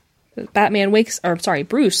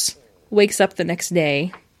 Bruce wakes up the next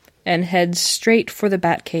day and heads straight for the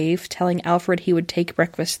Batcave, telling Alfred he would take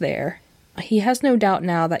breakfast there. He has no doubt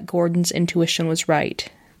now that Gordon's intuition was right.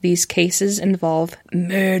 These cases involve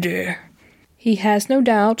murder. He has no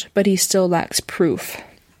doubt, but he still lacks proof.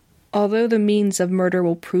 Although the means of murder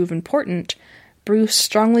will prove important, Bruce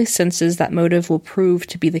strongly senses that motive will prove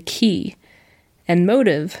to be the key, and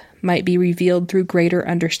motive might be revealed through greater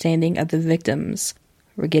understanding of the victims.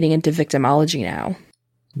 We're getting into victimology now.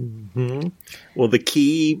 Mm-hmm. Well,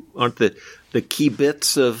 aren't the key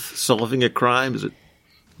bits of solving a crime? Is it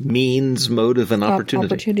means, motive, and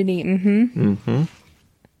opportunity? Mm-hmm. Mm-hmm.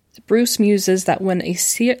 Bruce muses that when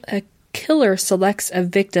a killer selects a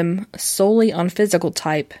victim solely on physical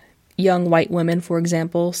type, young white women, for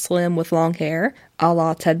example, slim with long hair, a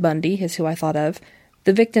la Ted Bundy is who I thought of,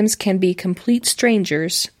 the victims can be complete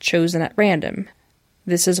strangers chosen at random.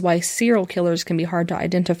 This is why serial killers can be hard to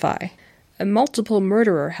identify. A multiple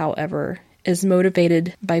murderer, however, is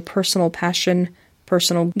motivated by personal passion,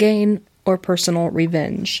 personal gain, or personal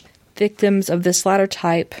revenge. Victims of this latter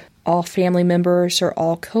type, all family members or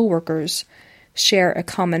all co-workers, share a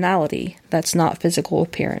commonality that's not physical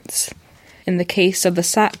appearance. In the case of the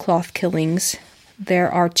sackcloth killings, there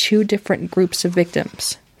are 2 different groups of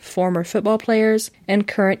victims, former football players and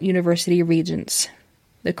current university regents.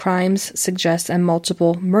 The crimes suggest a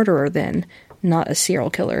multiple murderer then, not a serial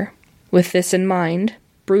killer. With this in mind,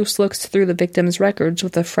 Bruce looks through the victims' records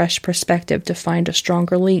with a fresh perspective to find a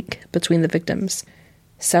stronger link between the victims.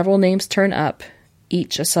 Several names turn up,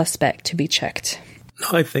 each a suspect to be checked.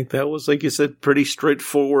 I think that was, like you said, pretty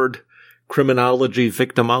straightforward criminology,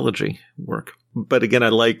 victimology work. But again, I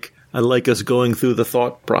like us going through the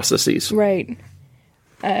thought processes. Right.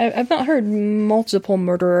 I've not heard multiple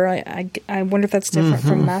murderer. I wonder if that's different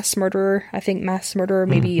from mass murderer. I think mass murderer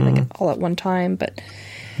maybe like all at one time, but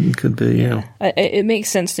it could be, yeah. It makes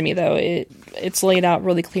sense to me though. It's laid out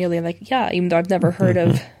really clearly. Like, yeah, even though I've never heard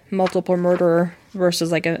of multiple murderer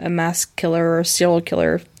versus like a mass killer or a serial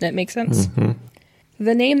killer, that makes sense.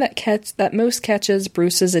 The name that most catches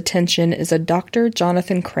Bruce's attention is a Dr.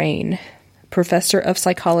 Jonathan Crane, professor of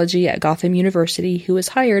psychology at Gotham University, who was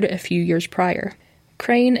hired a few years prior.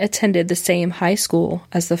 Crane attended the same high school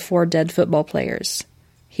as the 4 dead football players.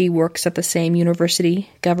 He works at the same university,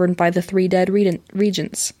 governed by the 3 dead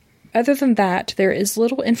regents. Other than that, there is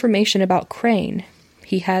little information about Crane.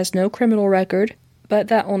 He has no criminal record, but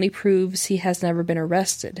that only proves he has never been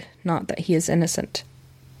arrested, not that he is innocent.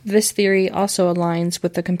 This theory also aligns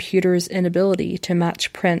with the computer's inability to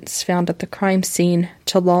match prints found at the crime scene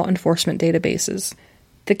to law enforcement databases.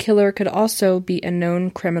 The killer could also be a known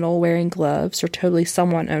criminal wearing gloves or totally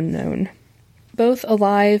someone unknown. Both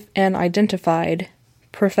alive and identified,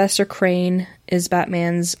 Professor Crane is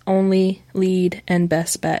Batman's only lead and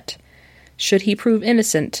best bet. Should he prove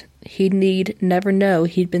innocent, he need never know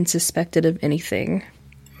he'd been suspected of anything.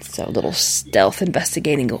 So a little stealth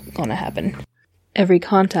investigating gonna happen. Every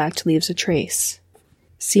contact leaves a trace.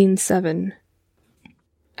 Scene 7.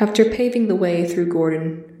 After paving the way through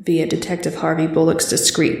Gordon via Detective Harvey Bullock's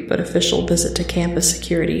discreet but official visit to campus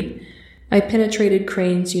security, I penetrated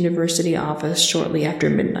Crane's university office shortly after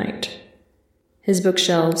midnight. His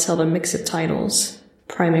bookshelves held a mix of titles,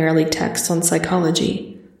 primarily texts on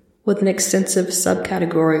psychology, with an extensive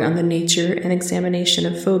subcategory on the nature and examination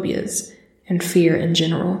of phobias and fear in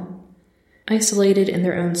general. Isolated in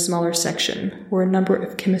their own smaller section were a number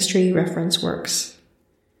of chemistry reference works.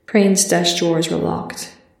 Crane's desk drawers were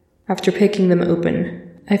locked. After picking them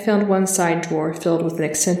open, I found one side drawer filled with an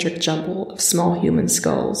eccentric jumble of small human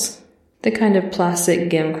skulls, the kind of plastic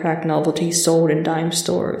gimcrack novelty sold in dime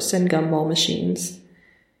stores and gumball machines.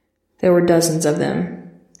 There were dozens of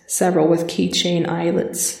them, several with keychain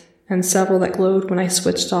eyelets, and several that glowed when I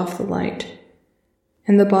switched off the light.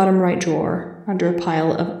 In the bottom right drawer, under a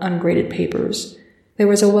pile of ungraded papers, there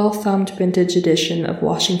was a well-thumbed vintage edition of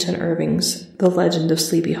Washington Irving's The Legend of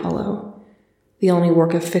Sleepy Hollow, the only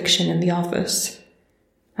work of fiction in the office.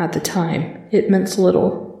 At the time, it meant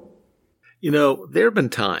little. You know, there have been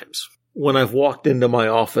times when I've walked into my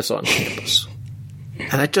office on campus,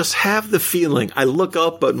 and I just have the feeling, I look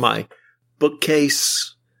up at my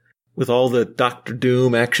bookcase with all the Dr.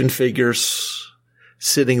 Doom action figures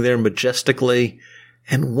sitting there majestically,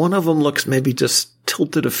 and one of them looks maybe just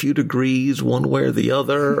tilted a few degrees one way or the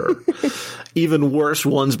other. Or even worse,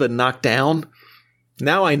 one's been knocked down.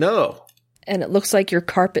 Now I know. And it looks like your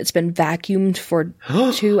carpet's been vacuumed for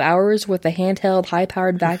 2 hours with a handheld,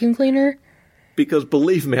 high-powered vacuum cleaner. Because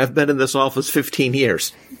believe me, I've been in this office 15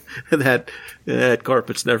 years. That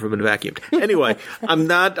carpet's never been vacuumed. Anyway, I'm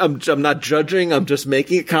not judging. I'm just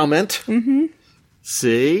making a comment. Mm-hmm.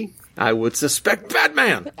 See? I would suspect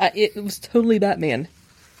Batman. It was totally Batman.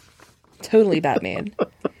 Totally Batman.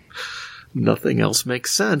 Nothing else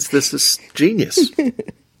makes sense. This is genius.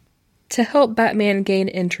 To help Batman gain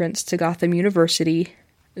entrance to Gotham University,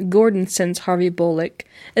 Gordon sends Harvey Bullock.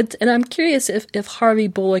 And I'm curious if Harvey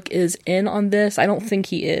Bullock is in on this. I don't think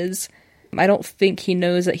he is. I don't think he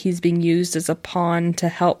knows that he's being used as a pawn to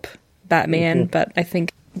help Batman, but I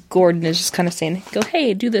think Gordon is just kind of saying, go,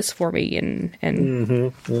 hey, do this for me.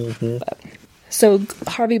 So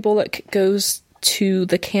Harvey Bullock goes to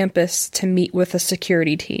the campus to meet with a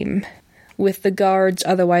security team. With the guards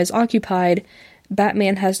otherwise occupied,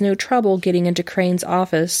 Batman has no trouble getting into Crane's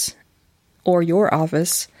office, or your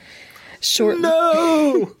office, shortly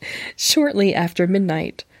after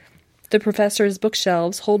midnight. The professor's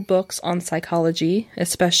bookshelves hold books on psychology,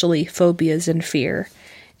 especially phobias and fear.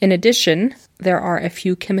 In addition, there are a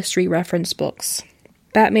few chemistry reference books.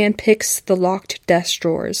 Batman picks the locked desk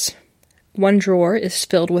drawers. One drawer is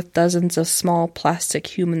filled with dozens of small plastic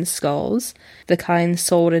human skulls, the kind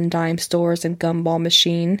sold in dime stores and gumball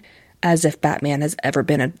machine, as if Batman has ever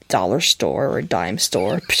been a dollar store or a dime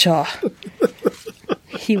store. Pshaw.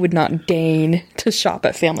 He would not deign to shop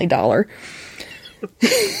at Family Dollar.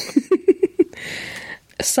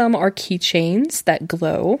 Some are keychains that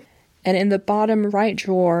glow, and in the bottom right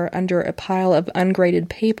drawer, under a pile of ungraded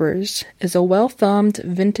papers, is a well-thumbed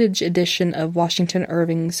vintage edition of Washington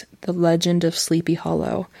Irving's The Legend of Sleepy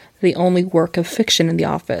Hollow, the only work of fiction in the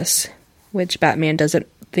office, which Batman doesn't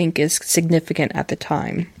think is significant at the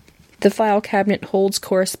time. The file cabinet holds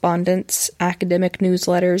correspondence, academic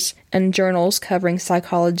newsletters, and journals covering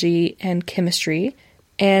psychology and chemistry,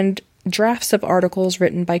 and drafts of articles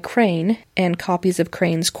written by Crane, and copies of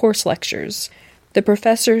Crane's course lectures. The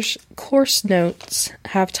professor's course notes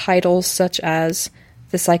have titles such as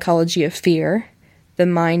The Psychology of Fear, The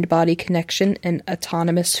Mind-Body Connection and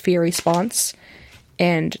Autonomous Fear Response,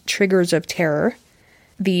 and Triggers of Terror.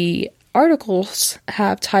 The articles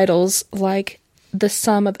have titles like The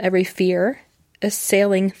Sum of Every Fear,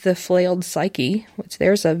 Assailing the Flailed Psyche, which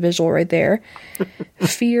there's a visual right there,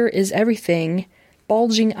 Fear is Everything,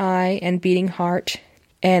 Bulging Eye and Beating Heart,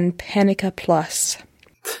 and Panica Plus.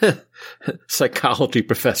 Psychology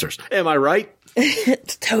professors. Am I right?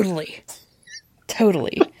 Totally.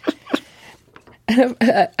 And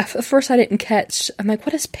at first I didn't catch, I'm like,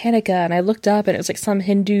 what is Panica? And I looked up and it was like some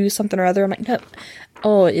Hindu something or other. I'm like, no.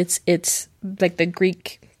 Oh, it's like the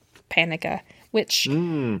Greek Panica. Which,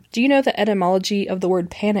 do you know the etymology of the word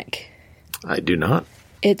panic? I do not.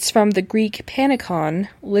 It's from the Greek panikon,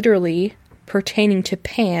 literally pertaining to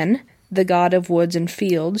Pan, the god of woods and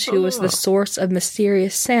fields, who was the source of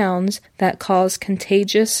mysterious sounds that cause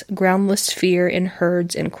contagious, groundless fear in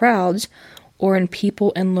herds and crowds, or in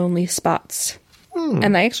people in lonely spots.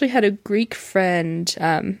 And I actually had a Greek friend,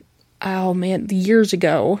 years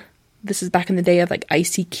ago. This is back in the day of like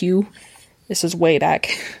ICQ. This is way back,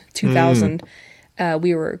 2000.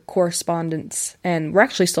 We were correspondents, and we're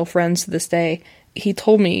actually still friends to this day. He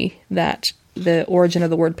told me that the origin of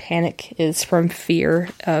the word panic is from fear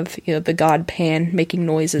of the god Pan making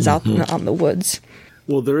noises out in the woods.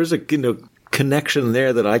 Well, there is a connection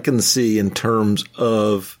there that I can see in terms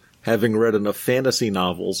of having read enough fantasy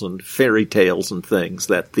novels and fairy tales and things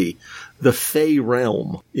that the Fey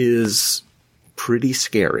realm is pretty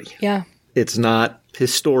scary. Yeah. It's not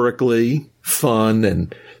historically fun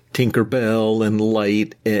and Tinkerbell and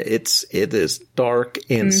light. It is dark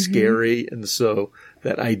and scary. And so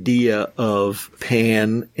that idea of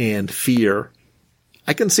Pan and fear,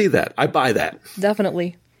 I can see that. I buy that.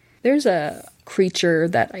 Definitely. There's a creature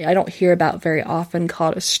that I don't hear about very often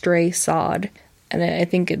called a stray sod. And I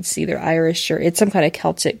think it's either Irish or it's some kind of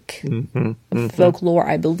Celtic folklore,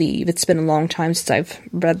 I believe. It's been a long time since I've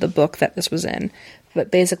read the book that this was in.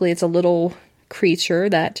 But basically it's a little creature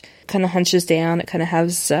that kind of hunches down. It kind of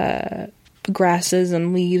has grasses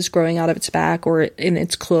and leaves growing out of its back or in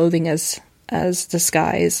its clothing as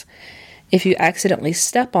disguise. If you accidentally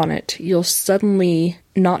step on it, you'll suddenly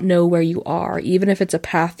not know where you are. Even if it's a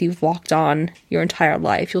path you've walked on your entire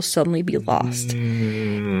life, you'll suddenly be lost.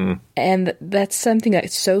 And that's something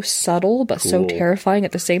that's so subtle but so terrifying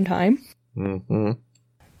at the same time.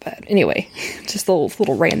 But anyway, just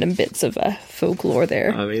little random bits of folklore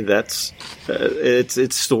there. I mean, that's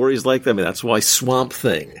it's stories like that. I mean, that's why Swamp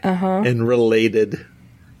Thing and related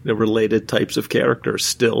types of characters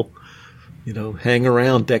still, hang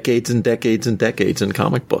around decades and decades and decades in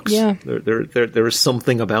comic books. Yeah, there is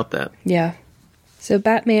something about that. Yeah. So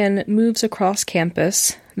Batman moves across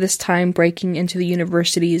campus, this time breaking into the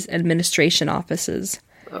university's administration offices.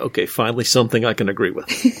 Okay, finally something I can agree with.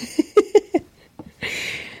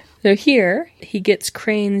 So here, he gets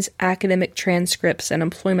Crane's academic transcripts and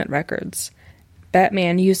employment records.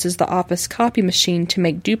 Batman uses the office copy machine to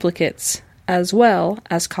make duplicates, as well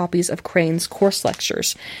as copies of Crane's course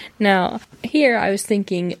lectures. Now, here I was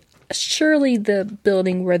thinking, surely the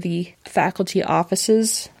building where the faculty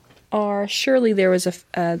offices are, surely there was a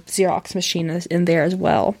Xerox machine in there as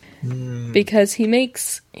well. Because he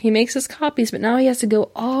makes his copies, but now he has to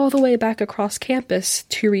go all the way back across campus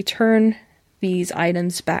to return these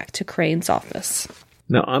items back to Crane's office.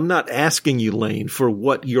 Now, I'm not asking you, Lane, for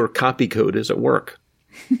what your copy code is at work.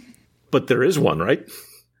 But there is one, right?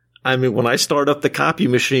 I mean, when I start up the copy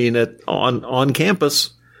machine on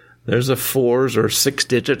campus, there's a 4s or 6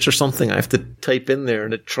 digits or something I have to type in there,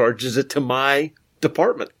 and it charges it to my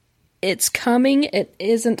department. It's coming. It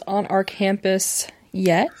isn't on our campus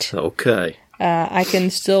yet. Okay. I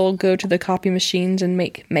can still go to the copy machines and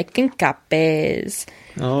making copies.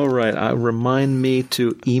 All right. Remind me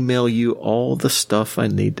to email you all the stuff I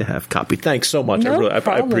need to have copied. Thanks so much. No I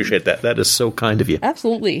appreciate that. That is so kind of you.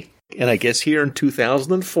 Absolutely. And I guess here in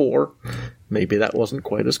 2004, maybe that wasn't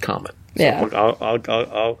quite as common. So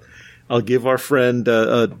yeah. I'll give our friend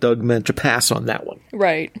Doug Mensch a pass on that one.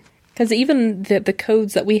 Right. Because even the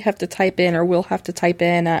codes that we have to type in or we'll have to type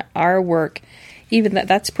in at our work, even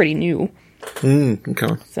that's pretty new.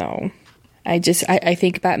 Okay. So I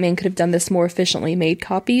think Batman could have done this more efficiently, made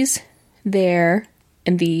copies there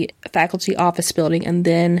in the faculty office building and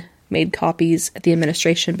then made copies at the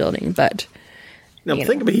administration building. But now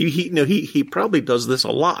think about it. He probably does this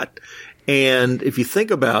a lot. And if you think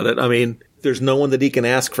about it, I mean, there's no one that he can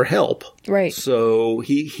ask for help. Right. So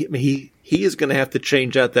he is going to have to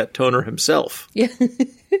change out that toner himself. Yeah.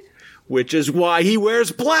 Which is why he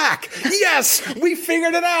wears black. Yes! We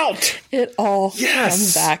figured it out! It all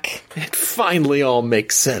comes back. It finally all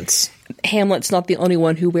makes sense. Hamlet's not the only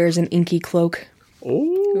one who wears an inky cloak.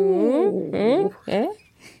 Oh.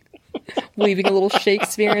 Weaving a little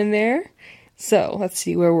Shakespeare in there. So, let's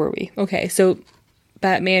see, where were we? Okay, so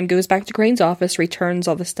Batman goes back to Crane's office, returns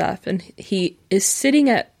all the stuff, and he is sitting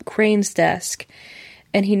at Crane's desk,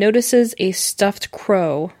 and he notices a stuffed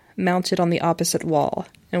crow mounted on the opposite wall.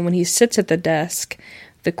 And when he sits at the desk,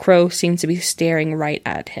 the crow seems to be staring right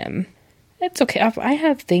at him. It's okay, I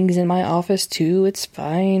have things in my office too, it's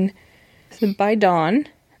fine. So by dawn,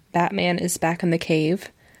 Batman is back in the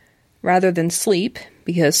cave. Rather than sleep,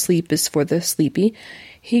 because sleep is for the sleepy,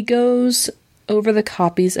 he goes over the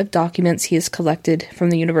copies of documents he has collected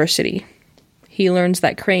from the university. He learns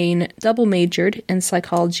that Crane double majored in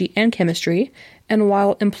psychology and chemistry, and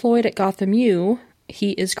while employed at Gotham U,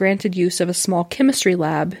 he is granted use of a small chemistry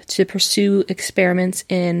lab to pursue experiments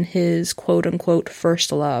in his quote-unquote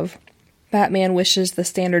first love. Batman wishes the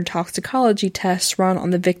standard toxicology tests run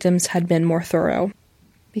on the victims had been more thorough,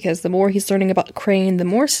 because the more he's learning about Crane, the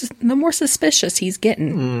more suspicious he's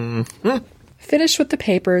getting. Finished with the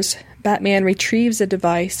papers, Batman retrieves a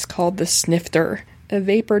device called the Snifter, a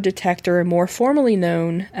vapor detector more formally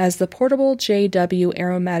known as the Portable JW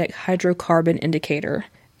Aromatic Hydrocarbon Indicator,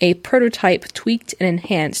 a prototype tweaked and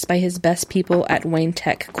enhanced by his best people at Wayne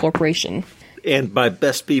Tech Corporation. And by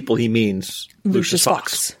best people, he means Lucius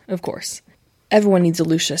Fox. Of course. Everyone needs a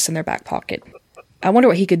Lucius in their back pocket. I wonder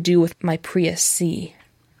what he could do with my Prius C.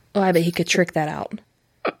 Oh, I bet he could trick that out.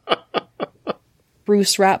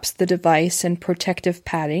 Bruce wraps the device in protective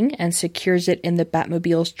padding and secures it in the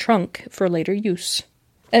Batmobile's trunk for later use.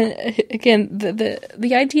 And again,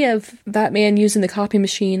 the idea of Batman using the copy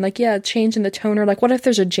machine, changing the toner, what if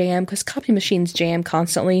there's a jam? Because copy machines jam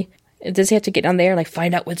constantly. Does he have to get down there and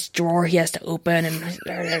find out which drawer he has to open? And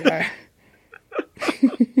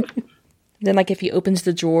then if he opens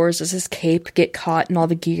the drawers, does his cape get caught in all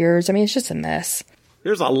the gears? I mean, it's just a mess.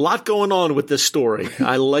 There's a lot going on with this story.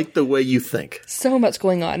 I like the way you think. So much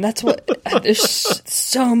going on. That's what... there's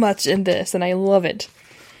so much in this, and I love it.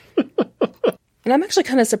 And I'm actually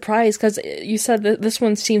kind of surprised, because you said that this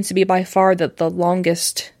one seems to be by far the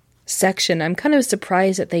longest section. I'm kind of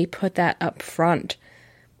surprised that they put that up front,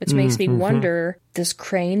 which makes me wonder, does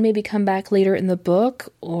Crane maybe come back later in the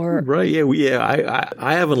book, or... Right, yeah.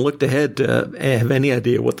 I haven't looked ahead to have any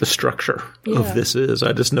idea what the structure of this is.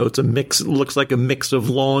 I just know it's a mix, it looks like a mix of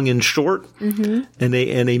long and short, and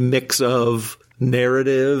a mix of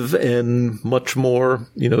narrative and much more,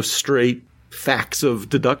 straight facts of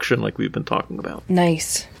deduction like we've been talking about.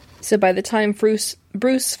 Nice. So by the time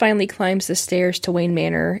Bruce finally climbs the stairs to Wayne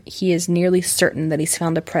Manor, he is nearly certain that he's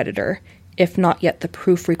found a predator, if not yet the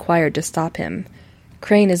proof required to stop him.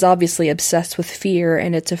 Crane is obviously obsessed with fear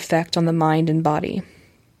and its effect on the mind and body.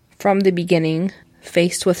 From the beginning,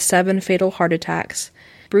 faced with 7 fatal heart attacks,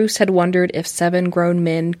 Bruce had wondered if 7 grown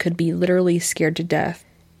men could be literally scared to death.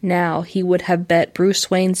 Now he would have bet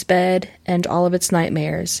Bruce Wayne's bed and all of its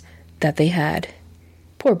nightmares that they had.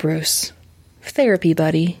 Poor Bruce. Therapy,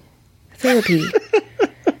 buddy. Therapy.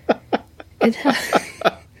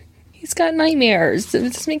 He's got nightmares.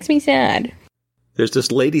 It just makes me sad. There's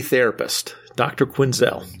this lady therapist, Dr.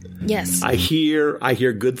 Quinzel. Yes. I hear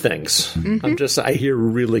good things. I hear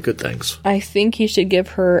really good things. I think you should give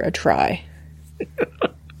her a try.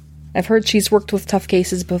 I've heard she's worked with tough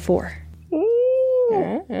cases before.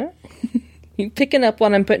 You picking up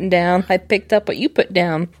what I'm putting down. I picked up what you put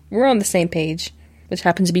down. We're on the same page, which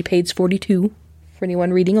happens to be page 42, for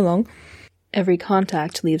anyone reading along. Every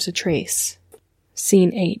contact leaves a trace.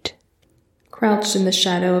 Scene 8. Crouched in the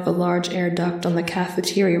shadow of a large air duct on the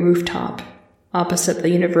cafeteria rooftop, opposite the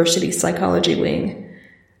university psychology wing,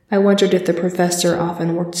 I wondered if the professor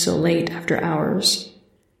often worked so late after hours.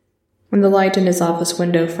 When the light in his office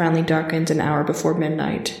window finally darkened an hour before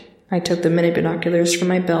midnight, I took the mini binoculars from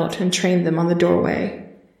my belt and trained them on the doorway.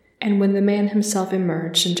 And when the man himself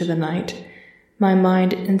emerged into the night, my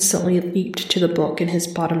mind instantly leaped to the book in his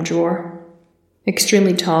bottom drawer.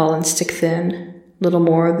 Extremely tall and stick-thin, little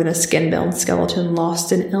more than a skin-bound skeleton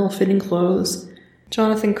lost in ill-fitting clothes,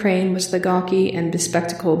 Jonathan Crane was the gawky and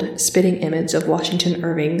bespectacled spitting image of Washington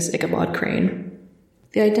Irving's Ichabod Crane.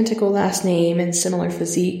 The identical last name and similar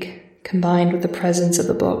physique, combined with the presence of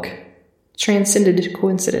the book, transcended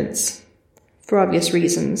coincidence. For obvious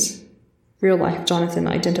reasons, real-life Jonathan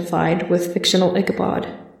identified with fictional Ichabod,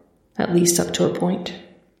 at least up to a point.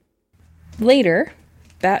 Later,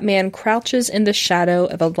 Batman crouches in the shadow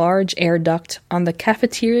of a large air duct on the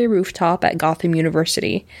cafeteria rooftop at Gotham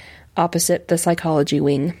University, opposite the psychology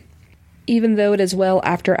wing. Even though it is well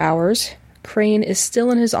after hours, Crane is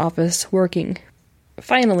still in his office working.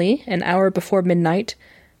 Finally, an hour before midnight,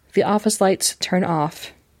 the office lights turn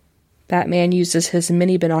off. Batman uses his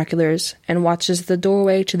mini binoculars and watches the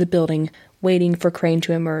doorway to the building, waiting for Crane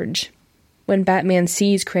to emerge. When Batman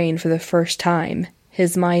sees Crane for the first time,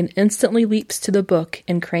 his mind instantly leaps to the book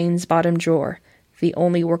in Crane's bottom drawer, the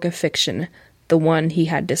only work of fiction, the one he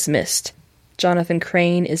had dismissed. Jonathan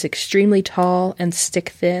Crane is extremely tall and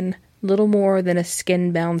stick-thin, little more than a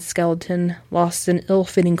skin-bound skeleton lost in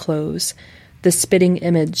ill-fitting clothes, the spitting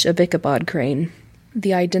image of Ichabod Crane.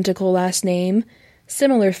 The identical last name,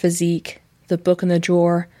 similar physique, the book in the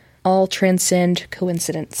drawer, all transcend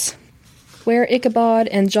coincidence. Where Ichabod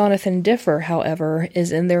and Jonathan differ, however,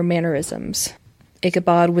 is in their mannerisms.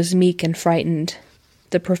 Ichabod was meek and frightened.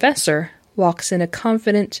 The professor walks in a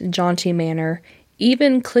confident, jaunty manner,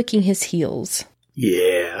 even clicking his heels.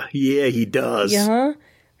 Yeah, he does. Yeah?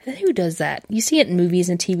 Who does that? You see it in movies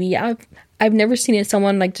and TV. I've never seen it,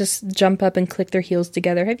 someone like just jump up and click their heels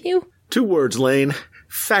together. Have you? 2 words, Lane.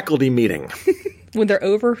 Faculty meeting. When they're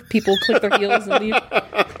over, people click their heels and leave.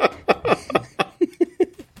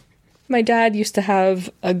 My dad used to have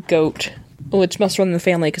a goat, which must run in the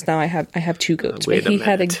family because now I have 2 goats. But he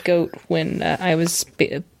had a goat when I was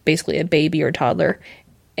basically a baby or toddler,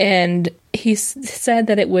 and he said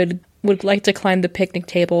that it would like to climb the picnic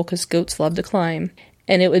table because goats love to climb,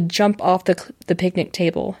 and it would jump off the picnic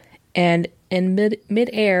table, and in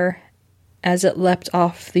mid-air, as it leapt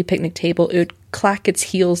off the picnic table, it would clack its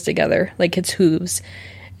heels together, like its hooves,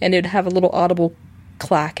 and it would have a little audible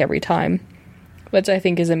clack every time, which I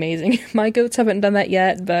think is amazing. My goats haven't done that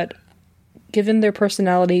yet, but given their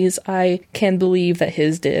personalities, I can believe that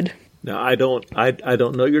his did. Now, I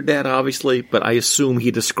don't know your dad, obviously, but I assume he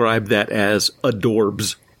described that as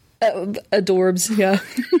adorbs. Adorbs, yeah.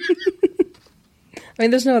 I mean,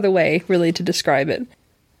 there's no other way, really, to describe it.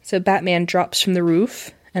 So Batman drops from the roof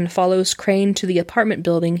and follows Crane to the apartment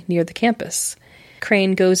building near the campus.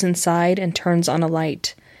 Crane goes inside and turns on a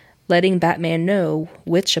light, letting Batman know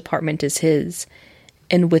which apartment is his,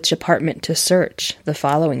 and which apartment to search the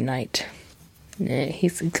following night.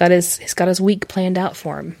 He's got his week planned out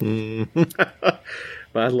for him.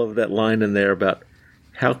 I love that line in there about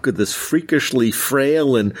how could this freakishly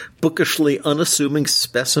frail and bookishly unassuming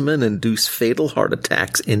specimen induce fatal heart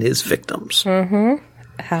attacks in his victims.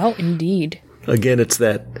 How indeed. Again, it's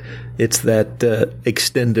that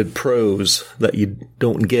extended prose that you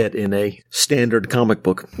don't get in a standard comic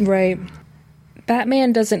book. Right.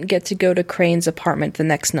 Batman doesn't get to go to Crane's apartment the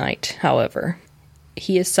next night, however.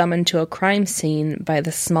 He is summoned to a crime scene by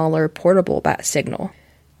the smaller portable bat signal.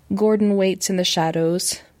 Gordon waits in the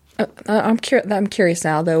shadows. I'm curious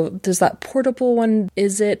now, though. Does that portable one,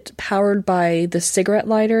 is it powered by the cigarette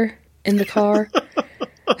lighter in the car?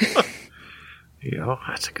 Yeah,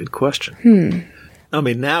 that's a good question. I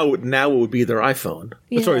mean, now it would be their iPhone.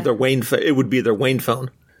 Yeah. Sorry, their Wayne. It would be their Wayne phone.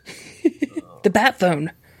 The bat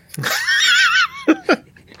phone.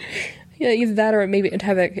 Yeah, either that or maybe it'd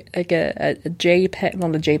have a JPEG,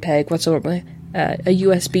 not a JPEG, what's the word? A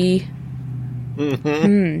USB.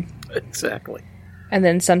 Exactly. And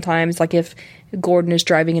then sometimes, like if Gordon is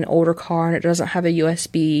driving an older car and it doesn't have a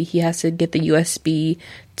USB, he has to get the USB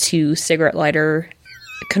to cigarette lighter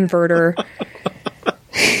converter.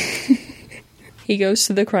 He goes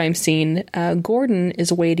to the crime scene. Gordon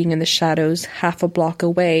is waiting in the shadows half a block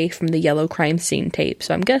away from the yellow crime scene tape.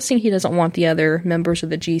 So I'm guessing he doesn't want the other members of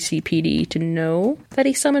the GCPD to know that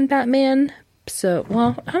he summoned Batman. So,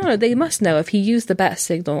 well, I don't know. They must know. If he used the bat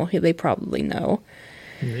signal, they probably know.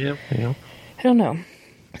 Yeah. I don't know.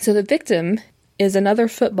 So the victim is another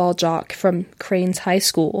football jock from Crane's high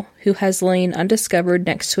school who has lain undiscovered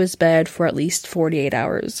next to his bed for at least 48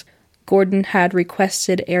 hours. Gordon had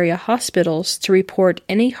requested area hospitals to report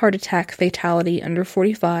any heart attack fatality under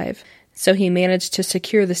 45, so he managed to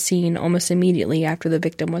secure the scene almost immediately after the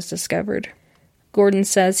victim was discovered. Gordon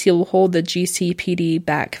says he will hold the GCPD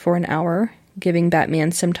back for an hour, giving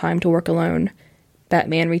Batman some time to work alone.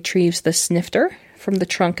 Batman retrieves the snifter from the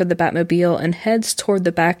trunk of the Batmobile and heads toward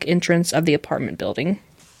the back entrance of the apartment building.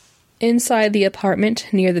 Inside the apartment,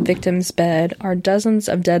 near the victim's bed, are dozens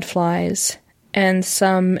of dead flies and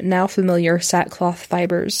some now familiar sackcloth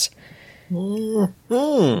fibers.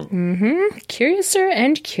 Curiouser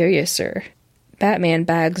and curiouser. Batman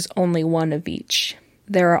bags only one of each.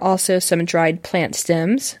 There are also some dried plant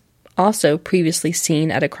stems, also previously seen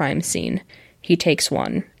at a crime scene. He takes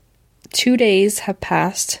one. 2 days have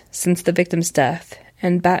passed since the victim's death,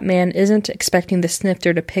 and Batman isn't expecting the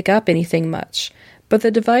snifter to pick up anything much, but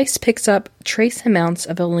the device picks up trace amounts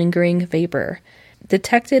of a lingering vapor.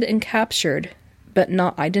 Detected and captured, but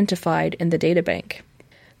not identified in the databank.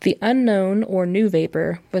 The unknown or new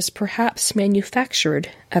vapor was perhaps manufactured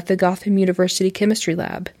at the Gotham University chemistry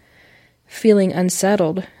lab. Feeling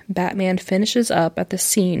unsettled, Batman finishes up at the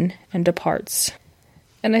scene and departs.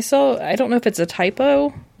 And I don't know if it's a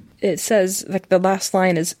typo. It says, like, the last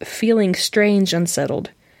line is, feeling strange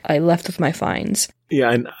unsettled. I left with my finds. Yeah,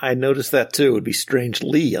 and I noticed that too. It would be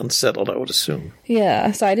strangely unsettled, I would assume.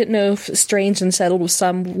 Yeah, so I didn't know if strange unsettled was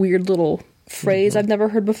some weird little phrase I've never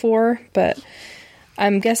heard before, but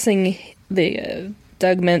I'm guessing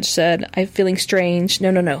Doug Moench said, I'm feeling strange.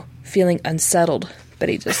 No, feeling unsettled. But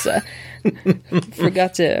he just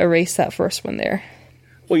forgot to erase that first one there.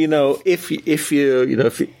 Well, if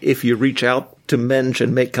you reach out to Moench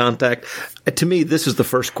and make contact, to me, this is the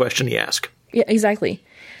first question you ask. Yeah, exactly.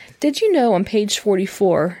 Did you know on page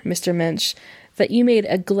 44, Mr. Moench, that you made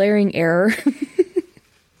a glaring error?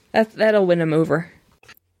 That'll win him over.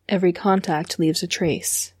 Every contact leaves a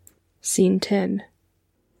trace. Scene 10.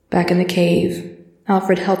 Back in the cave,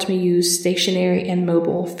 Alfred helped me use stationary and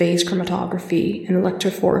mobile phase chromatography and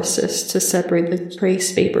electrophoresis to separate the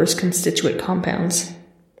trace vapor's constituent compounds.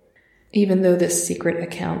 Even though this secret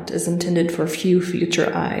account is intended for few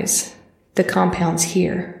future eyes, the compounds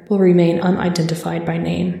here will remain unidentified by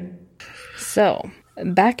name. So,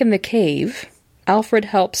 back in the cave, Alfred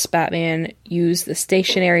helps Batman use the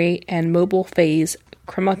stationary and mobile phase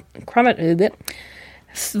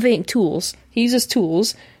tools. He uses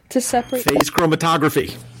tools to separate... Phase chromatography.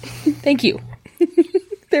 Thank you.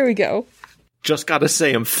 There we go. Just gotta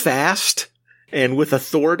say them fast and with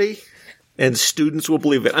authority, and students will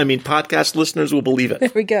believe it. I mean, podcast listeners will believe it.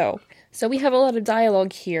 There we go. So we have a lot of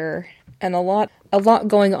dialogue here, and a lot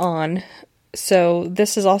going on. So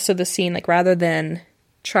this is also the scene, like, rather than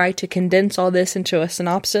try to condense all this into a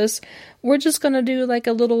synopsis, we're just gonna do like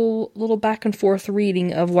a little back and forth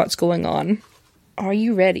reading of what's going on. Are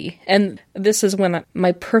you ready? And this is when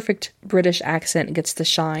my perfect British accent gets to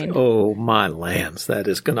shine. Oh, my lands. That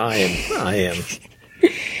is gonna... I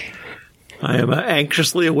am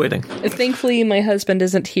anxiously awaiting. Thankfully, my husband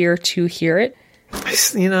isn't here to hear it.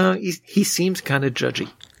 He seems kind of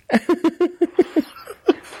judgy.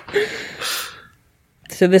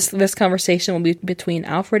 So this conversation will be between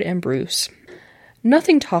Alfred and Bruce.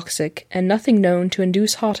 Nothing toxic and nothing known to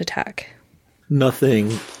induce heart attack.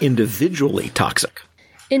 Nothing individually toxic.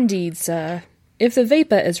 Indeed, sir. If the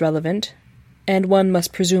vapor is relevant, and one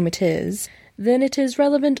must presume it is, then it is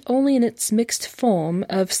relevant only in its mixed form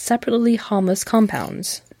of separately harmless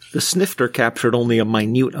compounds. The snifter captured only a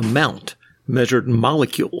minute amount, measured in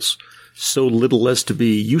molecules, so little as to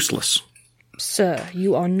be useless. Sir,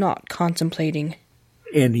 you are not contemplating.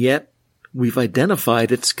 And yet, we've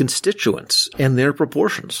identified its constituents and their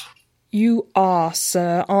proportions. You are,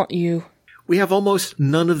 sir, aren't you? We have almost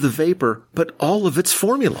none of the vapor, but all of its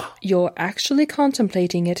formula. You're actually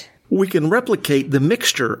contemplating it. We can replicate the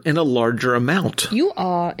mixture in a larger amount. You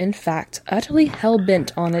are, in fact, utterly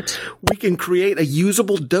hell-bent on it. We can create a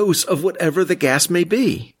usable dose of whatever the gas may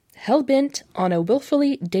be. Hell-bent on a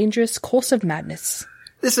willfully dangerous course of madness.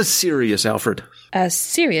 This is serious, Alfred. As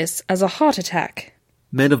serious as a heart attack.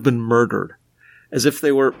 Men have been murdered, as if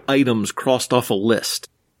they were items crossed off a list.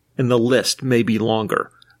 And the list may be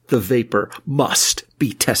longer. The vapor must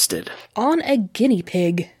be tested. On a guinea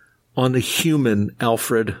pig. On a human,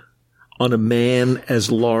 Alfred. On a man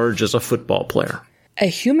as large as a football player. A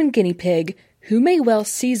human guinea pig who may well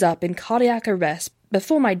seize up in cardiac arrest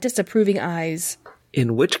before my disapproving eyes.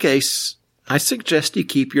 In which case, I suggest you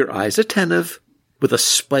keep your eyes attentive with a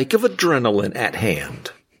spike of adrenaline at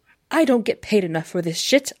hand. I don't get paid enough for this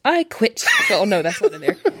shit. I quit. Oh, no, that's not in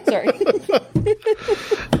there. Sorry.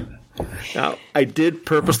 Now, I did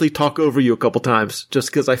purposely talk over you a couple times, just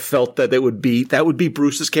because I felt that that would be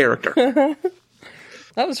Bruce's character.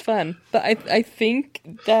 That was fun. But I think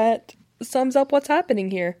that sums up what's happening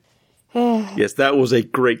here. Yes, that was a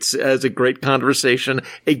great conversation,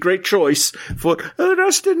 a great choice for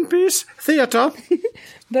Rest in Peace Theater.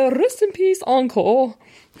 The Rest in Peace encore.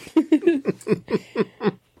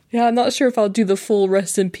 Yeah, I'm not sure if I'll do the full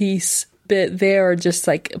Rest in Peace bit there or just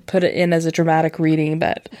like put it in as a dramatic reading,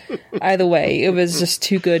 but either way, it was just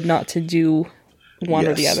too good not to do one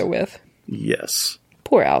or the other with. Yes.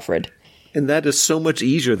 Poor Alfred. And that is so much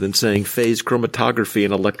easier than saying phase chromatography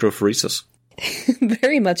and electrophoresis.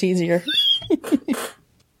 Very much easier.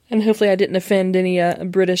 And hopefully I didn't offend any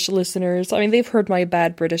British listeners. I mean, they've heard my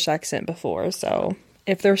bad British accent before, so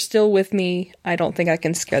if they're still with me, I don't think I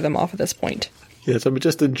can scare them off at this point. Yes, I mean,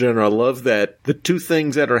 just in general, I love that the two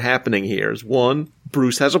things that are happening here is, one,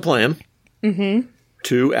 Bruce has a plan. Mm-hmm.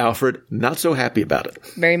 Two, Alfred, not so happy about it.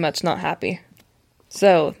 Very much not happy.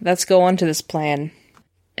 So, let's go on to this plan.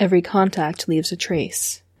 Every contact leaves a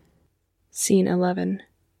trace. Scene 11.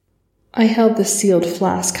 I held the sealed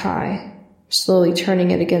flask high, slowly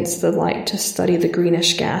turning it against the light to study the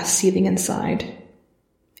greenish gas seething inside.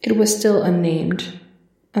 It was still unnamed,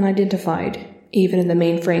 unidentified, even in the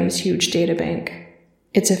mainframe's huge databank.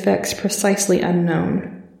 Its effects precisely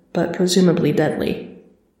unknown, but presumably deadly,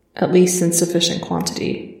 at least in sufficient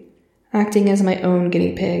quantity. Acting as my own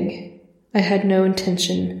guinea pig, I had no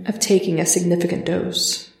intention of taking a significant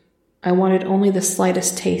dose. I wanted only the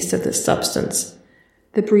slightest taste of this substance,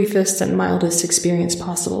 the briefest and mildest experience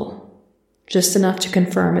possible, just enough to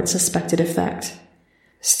confirm its suspected effect.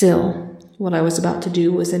 Still, what I was about to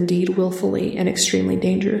do was indeed willfully and extremely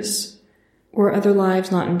dangerous. Were other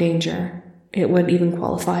lives not in danger, it would even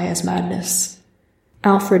qualify as madness.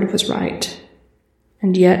 Alfred was right.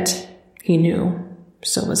 And yet, he knew.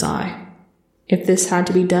 So was I. If this had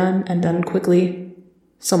to be done, and done quickly,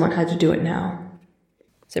 someone had to do it now.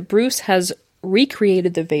 So Bruce has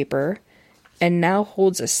recreated the vapor, and now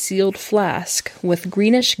holds a sealed flask with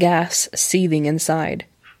greenish gas seething inside.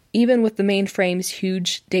 Even with the mainframe's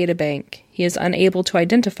huge databank, he is unable to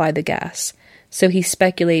identify the gas, so he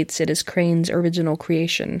speculates it is Crane's original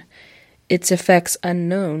creation, its effects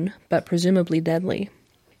unknown, but presumably deadly.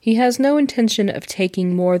 He has no intention of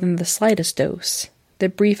taking more than the slightest dose, the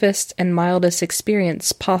briefest and mildest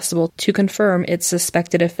experience possible to confirm its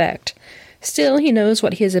suspected effect. Still, he knows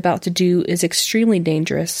what he is about to do is extremely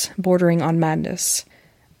dangerous, bordering on madness.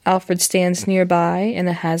 Alfred stands nearby in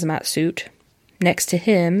a hazmat suit. Next to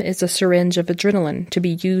him is a syringe of adrenaline to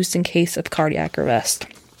be used in case of cardiac arrest.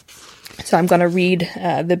 So I'm going to read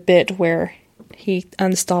the bit where he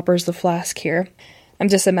unstoppers the flask here. I'm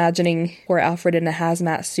just imagining poor Alfred in a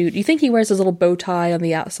hazmat suit. You think he wears his little bow tie on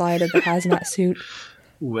the outside of the hazmat suit?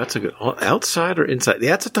 Ooh, that's a good... Outside or inside?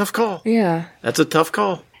 Yeah, that's a tough call. Yeah. That's a tough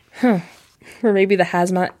call. Huh. Or maybe the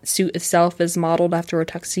hazmat suit itself is modeled after a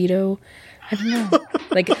tuxedo. I don't know.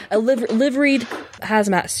 Like a liveried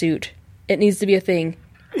hazmat suit. It needs to be a thing.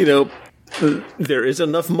 You know, there is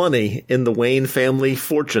enough money in the Wayne family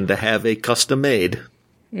fortune to have a custom-made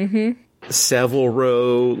Savile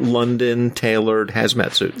Row, London, tailored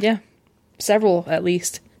hazmat suit. Yeah. Several, at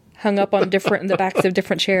least. Hung up on the backs of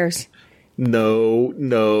different chairs.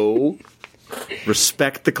 No.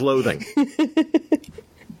 Respect the clothing.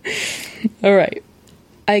 All right.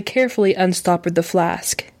 I carefully unstoppered the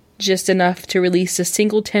flask, just enough to release a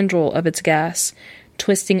single tendril of its gas,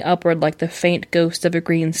 twisting upward like the faint ghost of a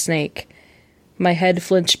green snake. My head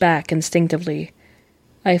flinched back instinctively.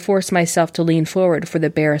 I forced myself to lean forward for the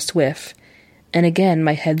barest whiff, and again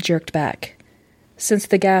my head jerked back. Since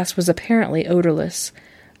the gas was apparently odorless,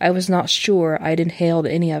 I was not sure I'd inhaled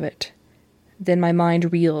any of it. Then my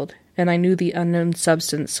mind reeled, and I knew the unknown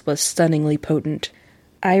substance was stunningly potent.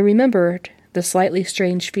 I remembered the slightly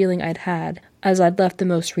strange feeling I'd had as I'd left the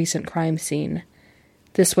most recent crime scene.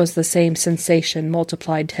 This was the same sensation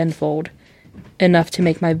multiplied tenfold, enough to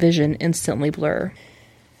make my vision instantly blur.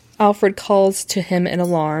 Alfred calls to him in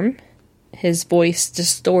alarm, his voice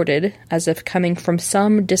distorted as if coming from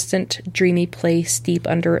some distant, dreamy place deep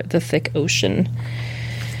under the thick ocean.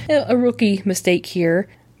 A rookie mistake here.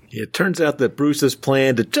 It turns out that Bruce's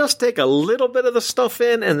plan to just take a little bit of the stuff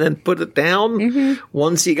in and then put it down.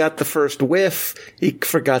 Once he got the first whiff, he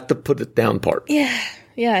forgot to put it down part. Yeah,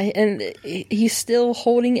 and he's still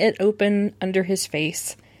holding it open under his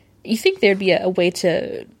face. You think there'd be a way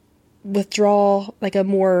to withdraw like a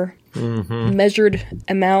more measured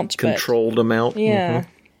amount. Controlled amount. Yeah.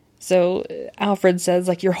 So Alfred says,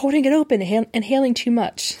 like, you're holding it open, inhaling too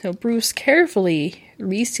much. So Bruce carefully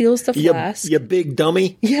reseals the flask. You big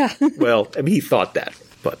dummy. Yeah. Well, I mean, he thought that,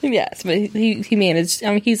 but... Yes, but he managed.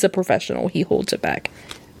 I mean, he's a professional. He holds it back.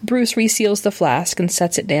 Bruce reseals the flask and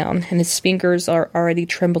sets it down, and his fingers are already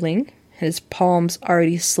trembling, and his palms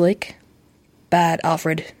already slick. Bad,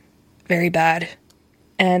 Alfred. Very bad.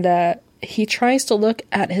 And he tries to look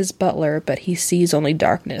at his butler, but he sees only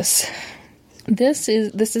darkness. This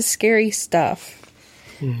is scary stuff.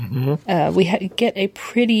 We get a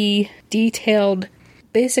pretty detailed,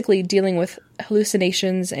 basically dealing with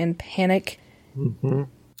hallucinations and panic.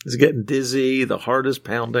 He's getting dizzy. The heart is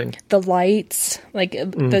pounding. The lights, like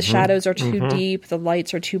the shadows are too deep. The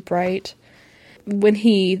lights are too bright. When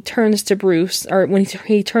he turns to Bruce, or when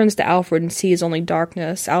he turns to Alfred and sees only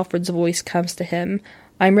darkness, Alfred's voice comes to him.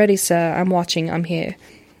 I'm ready, sir. I'm watching. I'm here.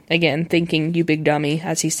 Again, thinking, you big dummy,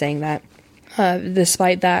 as he's saying that.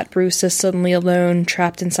 Despite that, Bruce is suddenly alone,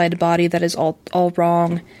 trapped inside a body that is all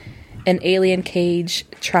wrong. An alien cage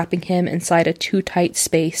trapping him inside a too tight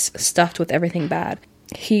space, stuffed with everything bad.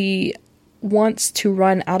 He wants to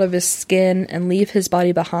run out of his skin and leave his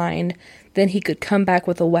body behind, then he could come back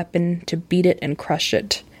with a weapon to beat it and crush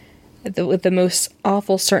it. With the most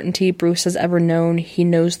awful certainty Bruce has ever known, he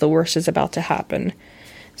knows the worst is about to happen.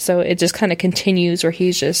 So it just kind of continues where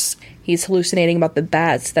he's hallucinating about the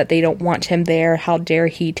bats, that they don't want him there. How dare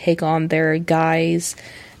he take on their guise?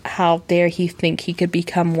 How dare he think he could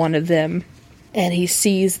become one of them? And he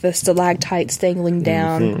sees the stalactites dangling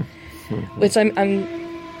down, which that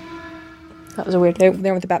was a weird, there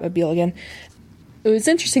with the Batmobile again. It was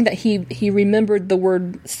interesting that he remembered the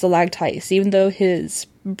word stalactites. Even though his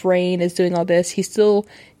brain is doing all this, he still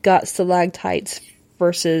got stalactites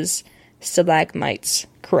versus stalagmites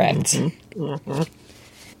correct.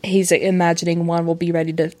 He's imagining one will be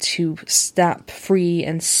ready to snap free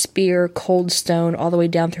and spear cold stone all the way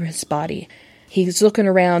down through his body. He's looking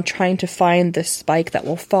around trying to find the spike that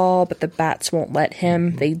will fall, but the bats won't let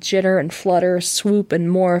him. They jitter and flutter, swoop and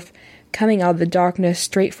morph, coming out of the darkness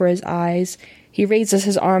straight for his eyes. He raises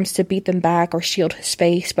his arms to beat them back or shield his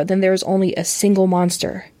face, but then there is only a single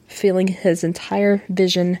monster, filling his entire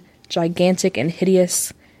vision, gigantic and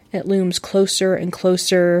hideous. It looms closer and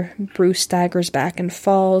closer. Bruce staggers back and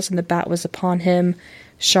falls, and the bat was upon him,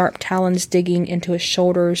 sharp talons digging into his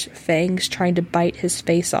shoulders, fangs trying to bite his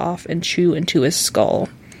face off and chew into his skull.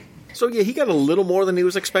 So yeah, he got a little more than he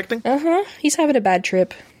was expecting? He's having a bad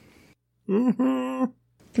trip. The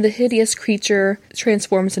hideous creature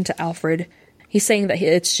transforms into Alfred. He's saying that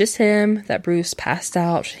it's just him, that Bruce passed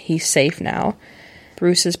out, he's safe now.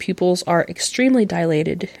 Bruce's pupils are extremely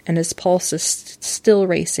dilated, and his pulse is still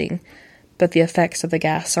racing, but the effects of the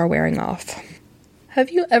gas are wearing off. Have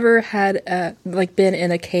you ever had, been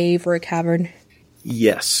in a cave or a cavern?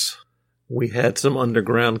 Yes. We had some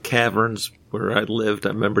underground caverns where I lived.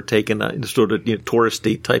 I remember taking a sort of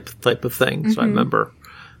touristy type of thing. So I remember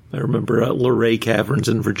Luray Caverns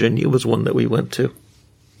in Virginia was one that we went to.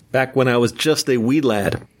 Back when I was just a wee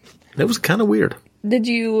lad. It was kind of weird. Did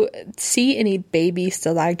you see any baby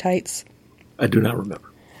stalactites? I do not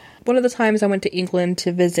remember. One of the times I went to England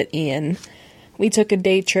to visit Ian, we took a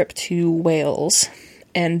day trip to Wales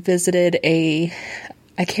and visited I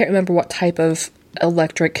can't remember what type of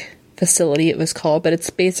electric facility it was called, but it's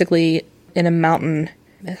basically in a mountain.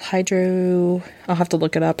 Hydro, I'll have to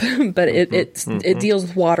look it up, but it deals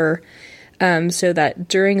with water, so that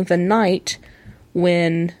during the night,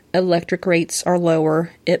 when electric rates are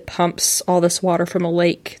lower, it pumps all this water from a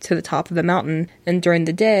lake to the top of the mountain, and during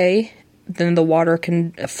the day, then the water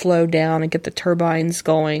can flow down and get the turbines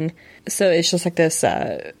going. So it's just like this,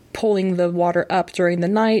 pulling the water up during the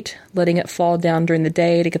night, letting it fall down during the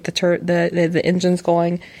day to get the engines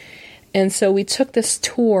going. And so we took this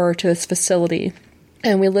tour to this facility,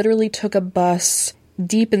 and we literally took a bus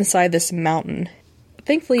deep inside this mountain.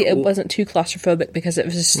 Thankfully, It wasn't too claustrophobic because it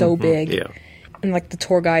was just so big. Yeah. And the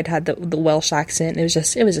tour guide had the Welsh accent. It was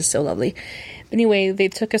just so lovely. But anyway, they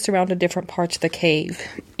took us around to different parts of the cave,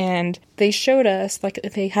 and they showed us,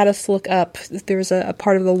 they had us look up. There was a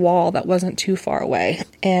part of the wall that wasn't too far away,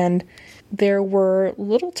 and there were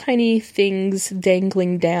little tiny things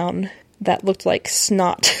dangling down that looked like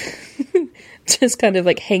snot, just kind of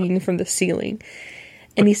hanging from the ceiling.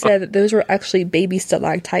 And he said that those were actually baby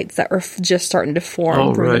stalactites that were just starting to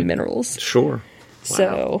form from the minerals. Sure. Wow.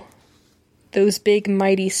 So those big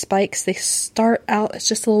mighty spikes, they start out as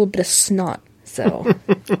just a little bit of snot. So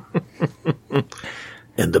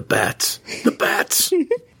and the bats. But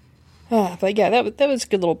yeah, that was a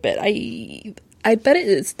good little bit. I bet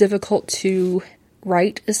it's difficult to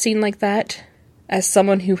write a scene like that as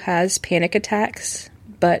someone who has panic attacks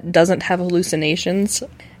but doesn't have hallucinations.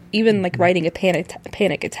 Even writing a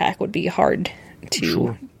panic attack would be hard to.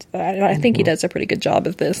 Sure. I think he does a pretty good job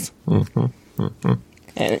of this.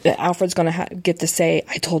 And Alfred's going to get to say,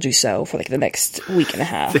 "I told you so," for the next week and a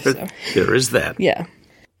half. There is that. Yeah.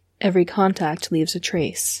 Every contact leaves a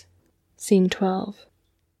trace. Scene 12.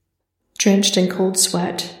 Drenched in cold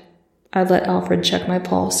sweat, I let Alfred check my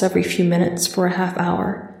pulse every few minutes for a half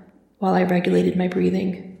hour while I regulated my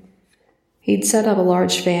breathing. He'd set up a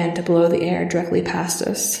large fan to blow the air directly past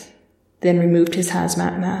us, then removed his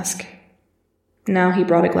hazmat mask. Now he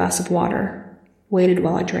brought a glass of water, waited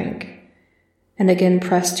while I drank, and again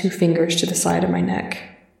pressed 2 fingers to the side of my neck.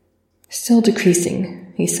 "Still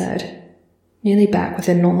decreasing," he said, "nearly back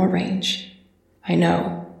within normal range. I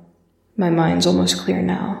know. My mind's almost clear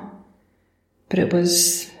now. But it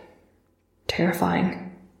was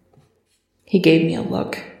terrifying." He gave me a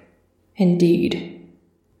look. Indeed.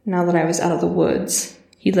 Now that I was out of the woods,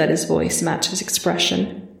 he let his voice match his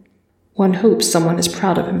expression. "One hopes someone is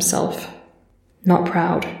proud of himself." "Not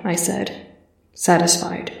proud," I said.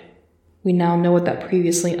 "Satisfied. We now know what that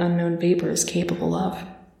previously unknown vapor is capable of.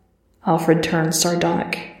 Alfred turned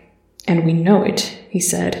sardonic. And we know it, he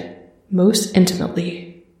said, most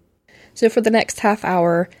intimately. So for the next half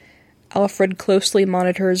hour, Alfred closely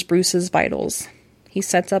monitors Bruce's vitals. He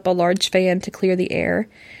sets up a large fan to clear the air.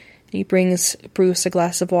 He brings Bruce a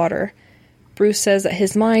glass of water. Bruce says that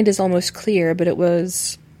his mind is almost clear, but it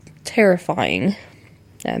was terrifying.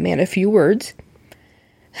 Man, a few words.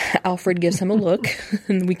 Alfred gives him a look,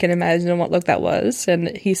 and we can imagine what look that was,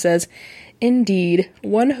 and he says, "Indeed,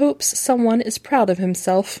 one hopes someone is proud of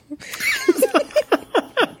himself."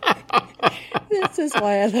 This is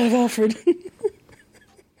why I love Alfred.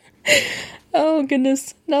 Oh,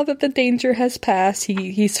 goodness. Now that the danger has passed,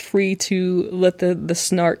 he's free to let the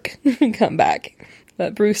snark come back.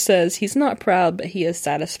 But Bruce says he's not proud, but he is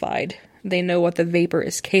satisfied. They know what the vapor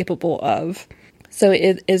is capable of. So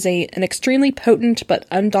it is an extremely potent but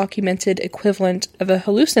undocumented equivalent of a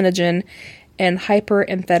hallucinogen and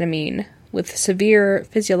hyperamphetamine with severe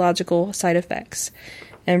physiological side effects.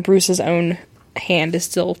 And Bruce's own hand is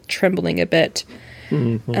still trembling a bit.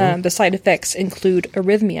 Mm-hmm. The side effects include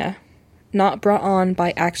arrhythmia, not brought on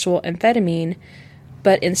by actual amphetamine,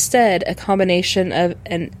 but instead a combination of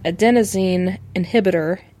an adenosine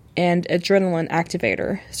inhibitor and adrenaline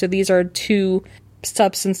activator. So these are two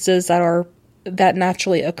substances that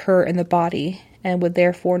naturally occur in the body and would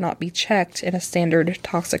therefore not be checked in a standard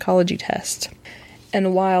toxicology test.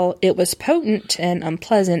 And while it was potent and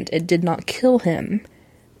unpleasant, it did not kill him.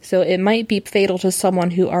 So it might be fatal to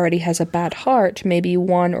someone who already has a bad heart, maybe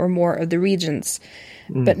one or more of the regents,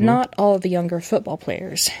 but not all of the younger football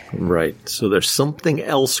players. Right. So there's something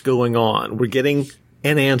else going on. We're getting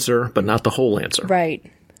an answer, but not the whole answer. Right.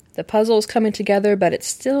 The puzzle is coming together, but it's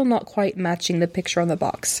still not quite matching the picture on the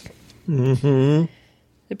box. Mm-hmm.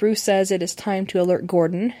 The Bruce says it is time to alert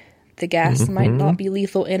Gordon. The gas might not be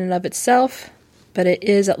lethal in and of itself, but it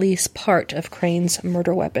is at least part of Crane's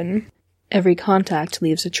murder weapon. Every contact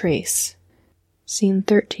leaves a trace. Scene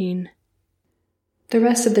 13. The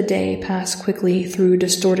rest of the day passed quickly through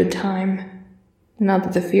distorted time. Now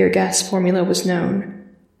that the fear gas formula was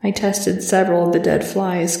known, I tested several of the dead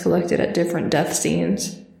flies collected at different death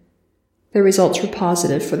scenes. The results were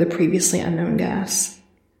positive for the previously unknown gas.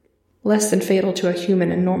 Less than fatal to a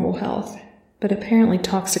human in normal health, but apparently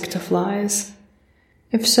toxic to flies.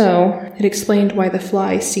 If so, it explained why the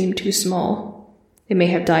flies seemed too small. It may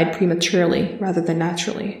have died prematurely rather than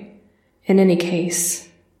naturally. In any case,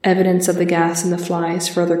 evidence of the gas in the flies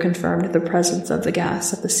further confirmed the presence of the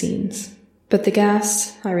gas at the scenes. But the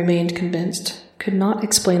gas, I remained convinced, could not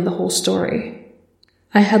explain the whole story.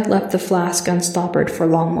 I had left the flask unstoppered for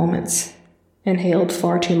long moments, inhaled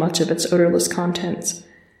far too much of its odorless contents,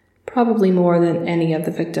 probably more than any of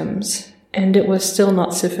the victims, and it was still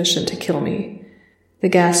not sufficient to kill me. The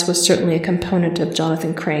gas was certainly a component of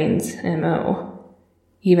Jonathan Crane's M.O.,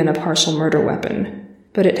 even a partial murder weapon,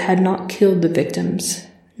 but it had not killed the victims,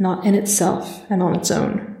 not in itself and on its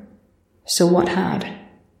own. So what had?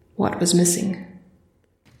 What was missing?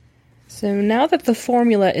 So now that the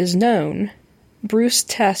formula is known, Bruce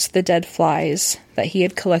tests the dead flies that he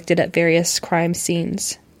had collected at various crime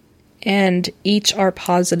scenes, and each are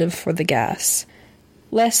positive for the gas.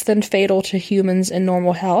 Less than fatal to humans in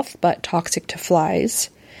normal health, but toxic to flies.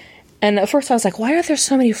 And at first I was like, why are there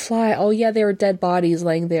so many flies? Oh yeah, they were dead bodies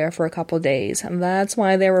laying there for a couple of days, and that's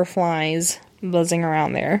why there were flies buzzing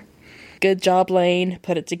around there. Good job, Lane.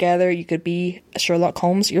 Put it together. You could be Sherlock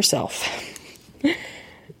Holmes yourself.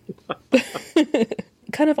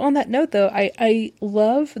 Kind of on that note, though, I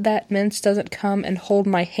love that Mintz doesn't come and hold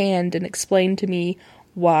my hand and explain to me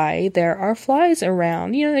why there are flies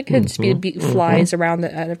around. You know, there could be flies around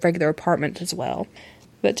a regular apartment as well.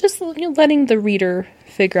 But just letting the reader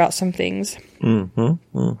figure out some things.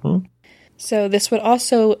 So this would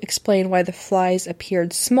also explain why the flies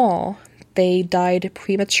appeared small. They died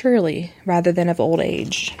prematurely rather than of old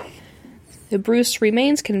age. The Bruce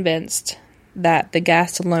remains convinced that the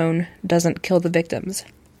gas alone doesn't kill the victims.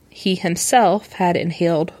 He himself had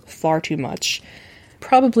inhaled far too much,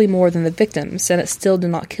 probably more than the victims, and it still did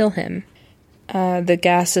not kill him. The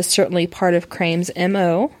gas is certainly part of Crane's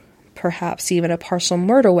M.O., perhaps even a partial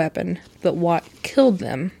murder weapon, but what killed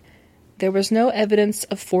them? There was no evidence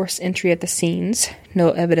of forced entry at the scenes,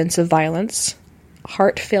 no evidence of violence,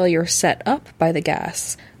 heart failure set up by the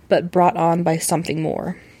gas, but brought on by something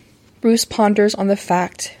more. Bruce ponders on the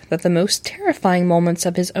fact that the most terrifying moments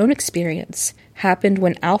of his own experience happened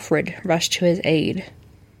when Alfred rushed to his aid.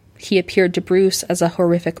 He appeared to Bruce as a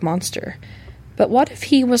horrific monster. But what if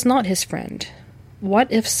he was not his friend?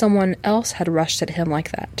 What if someone else had rushed at him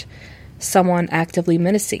like that? Someone actively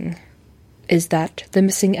menacing? Is that the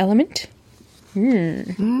missing element?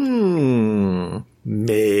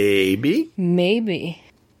 Maybe. Maybe.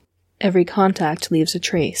 Every contact leaves a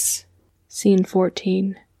trace. Scene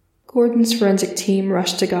 14. Gordon's forensic team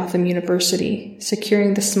rushed to Gotham University,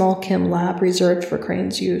 securing the small chem lab reserved for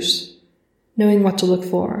Crane's use. Knowing what to look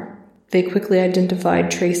for, they quickly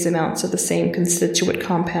identified trace amounts of the same constituent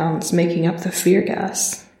compounds making up the fear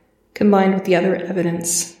gas. Combined with the other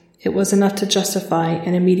evidence, it was enough to justify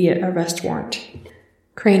an immediate arrest warrant.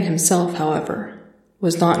 Crane himself, however,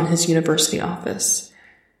 was not in his university office,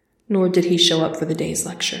 nor did he show up for the day's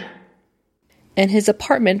lecture. And his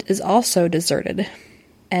apartment is also deserted.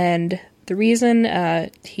 And the reason,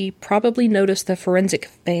 he probably noticed the forensic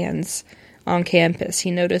fans on campus.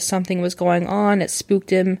 He noticed something was going on, it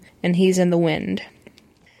spooked him, and he's in the wind.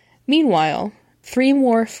 Meanwhile, 3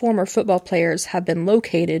 more former football players have been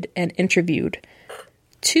located and interviewed.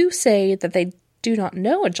 2 say that they do not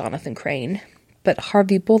know a Jonathan Crane, but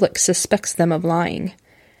Harvey Bullock suspects them of lying.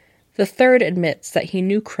 The 3rd admits that he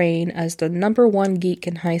knew Crane as the #1 geek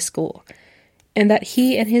in high school, and that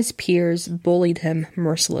he and his peers bullied him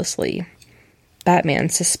mercilessly. Batman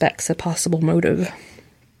suspects a possible motive.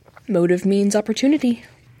 Motive means opportunity.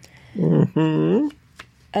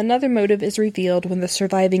 Another motive is revealed when the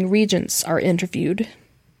surviving regents are interviewed.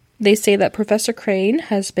 They say that Professor Crane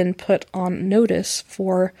has been put on notice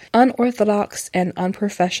for unorthodox and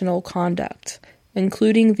unprofessional conduct,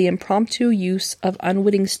 including the impromptu use of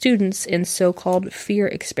unwitting students in so-called fear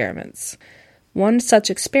experiments. One such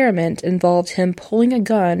experiment involved him pulling a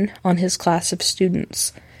gun on his class of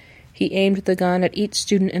students. He aimed the gun at each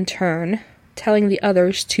student in turn, telling the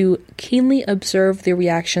others to keenly observe the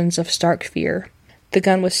reactions of stark fear. The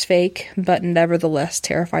gun was fake, but nevertheless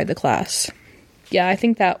terrified the class. Yeah, I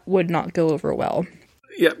think that would not go over well.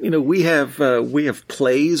 Yeah, we have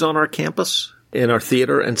plays on our campus in our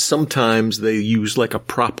theater, and sometimes they use like a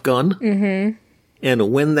prop gun. Mm-hmm.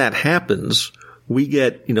 And when that happens, we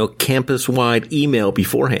get, campus-wide email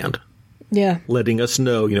beforehand. Yeah. Letting us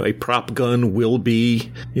know, a prop gun will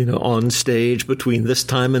be, on stage between this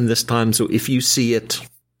time and this time. So if you see it,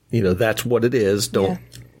 that's what it is. Don't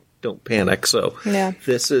panic. So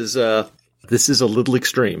this is a little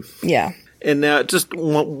extreme. Yeah. And now just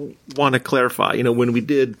want to clarify, when we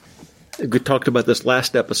talked about this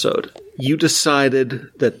last episode, you decided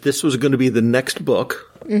that this was going to be the next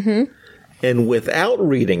book. Mm-hmm. And without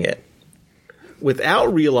reading it,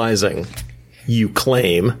 without realizing, you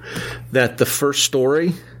claim that the first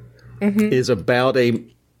story is about a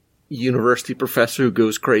university professor who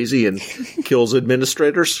goes crazy and kills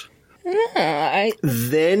administrators.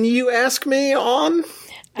 Then you ask me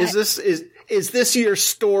is this your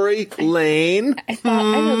story, Lane? I thought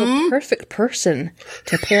I know the perfect person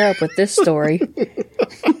to pair up with this story.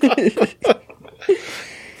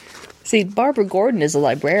 See, Barbara Gordon is a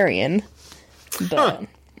librarian, but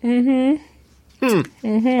I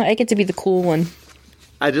get to be the cool one.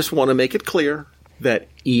 I just want to make it clear that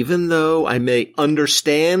even though I may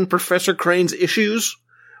understand Professor Crane's issues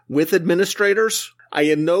with administrators, I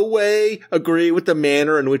in no way agree with the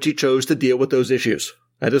manner in which he chose to deal with those issues.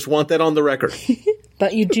 I just want that on the record.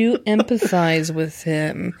 But you do empathize with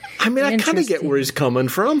him. I mean, I kind of get where he's coming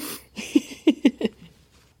from.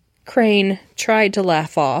 Crane tried to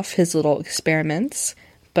laugh off his little experiments,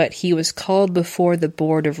 but he was called before the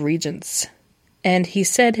Board of Regents. And he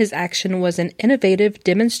said his action was an innovative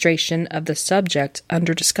demonstration of the subject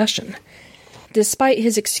under discussion. Despite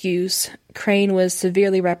his excuse, Crane was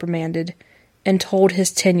severely reprimanded and told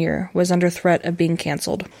his tenure was under threat of being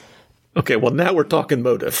canceled. Okay, well, now we're talking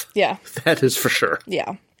motive. Yeah. That is for sure.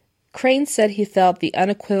 Yeah. Crane said he felt the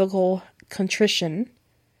unequivocal contrition.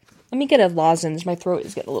 Let me get a lozenge. My throat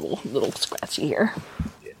is getting a little scratchy here.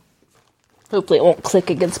 Yeah. Hopefully it won't click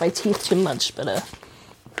against my teeth too much, but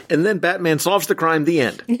And then Batman solves the crime, the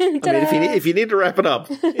end. I mean, if you need to wrap it up.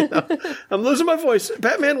 I'm losing my voice.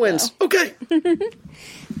 Batman wins. No. Okay.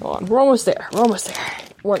 Hold on. We're almost there.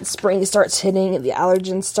 Once spring starts hitting, the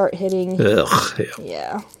allergens start hitting. Ugh,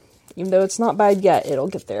 yeah. Even though it's not bad yet, it'll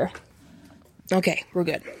get there. Okay, we're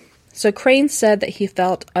good. So Crane said that he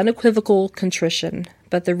felt unequivocal contrition,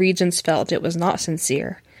 but the regents felt it was not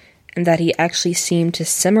sincere, and that he actually seemed to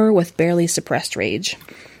simmer with barely suppressed rage.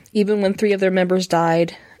 Even when 3 of their members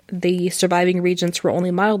died, the surviving regents were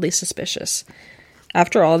only mildly suspicious.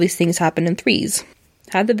 After all, these things happen in threes.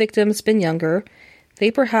 Had the victims been younger, they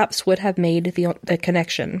perhaps would have made the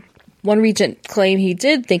connection. One regent claimed he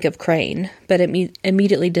did think of Crane, but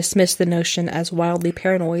immediately dismissed the notion as wildly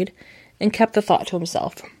paranoid and kept the thought to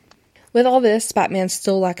himself. With all this, Batman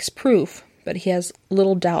still lacks proof, but he has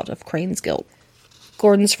little doubt of Crane's guilt.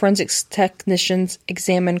 Gordon's forensics technicians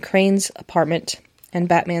examine Crane's apartment, and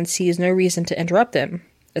Batman sees no reason to interrupt them,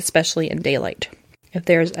 especially in daylight. If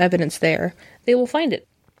there's evidence there, they will find it.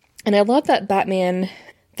 And I love that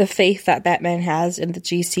the faith that Batman has in the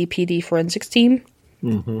GCPD forensics team.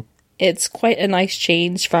 Mm-hmm. It's quite a nice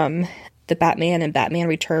change from the Batman and Batman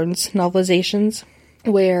Returns novelizations,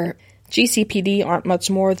 where GCPD aren't much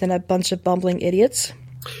more than a bunch of bumbling idiots.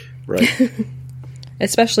 Right.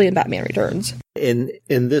 Especially in Batman Returns. In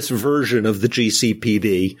this version of the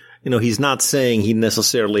GCPD, he's not saying he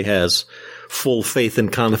necessarily has full faith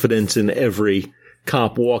and confidence in every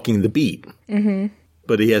cop walking the beat. Mm-hmm.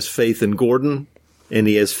 But he has faith in Gordon, and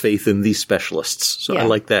he has faith in these specialists. So yeah. I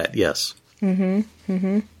like that, yes. Mm-hmm.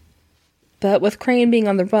 Mm-hmm. But with Crane being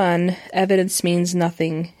on the run, evidence means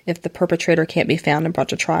nothing if the perpetrator can't be found and brought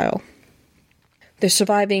to trial. The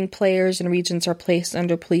surviving players and regions are placed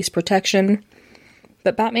under police protection,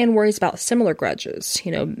 but Batman worries about similar grudges.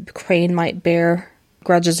 Crane might bear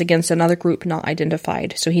grudges against another group not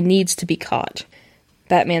identified, so he needs to be caught.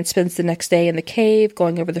 Batman spends the next day in the cave,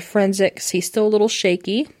 going over the forensics. He's still a little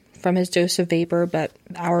shaky from his dose of vapor, but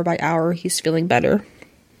hour by hour, he's feeling better.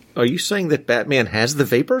 Are you saying that Batman has the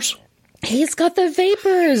vapors? He's got the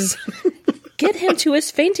vapors! Get him to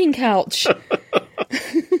his fainting couch!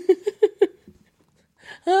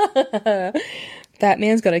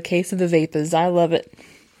 Batman's got a case of the vapors. I love it.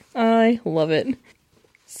 I love it.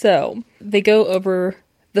 So, they go over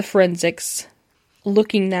the forensics,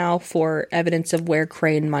 looking now for evidence of where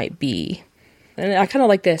Crane might be. And I kind of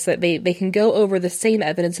like this, that they can go over the same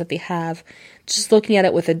evidence that they have, just looking at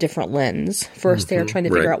it with a different lens. First, they're trying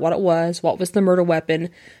to figure out what it was the murder weapon,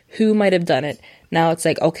 who might have done it. Now it's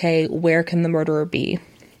like, okay, where can the murderer be?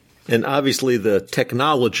 And obviously the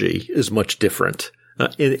technology is much different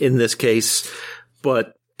in this case,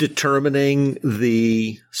 but determining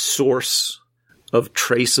the source of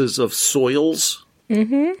traces of soils,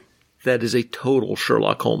 that is a total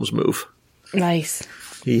Sherlock Holmes move. Nice.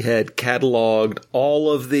 He had cataloged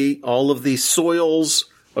all of the soils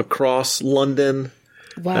across London.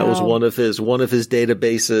 Wow. That was one of his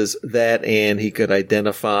databases. That, and he could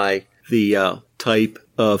identify the type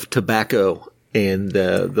of tobacco and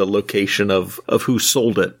the location of who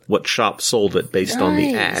sold it, what shop sold it, based on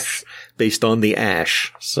the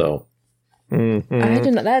ash. So, I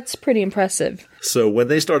didn't know. That's pretty impressive. So when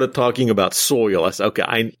they started talking about soil, I said,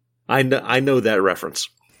 okay, I know that reference.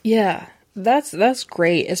 Yeah, that's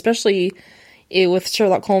great, especially with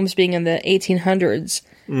Sherlock Holmes being in the 1800s.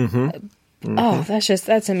 Oh,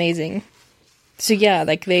 that's amazing. So yeah,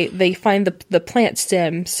 like they find the plant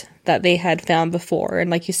stems that they had found before,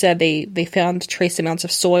 and like you said, they found trace amounts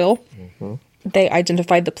of soil. They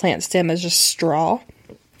identified the plant stem as just straw,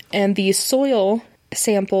 and the soil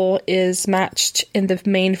sample is matched in the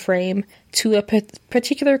mainframe to a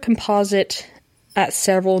particular composite at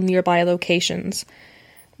several nearby locations.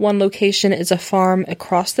 One location is a farm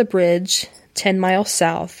across the bridge, 10 miles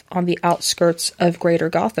south, on the outskirts of Greater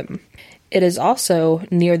Gotham. It is also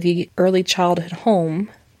near the early childhood home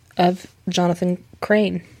of Jonathan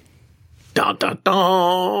Crane. Dun, dun,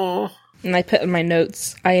 dun. And I put in my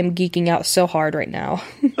notes, I am geeking out so hard right now.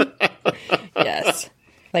 Yes.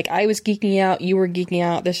 Like, I was geeking out, you were geeking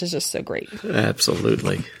out. This is just so great.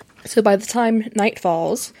 Absolutely. So by the time night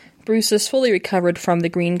falls, Bruce is fully recovered from the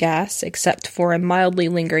green gas, except for a mildly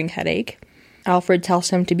lingering headache. Alfred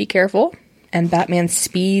tells him to be careful, and Batman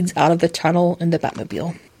speeds out of the tunnel in the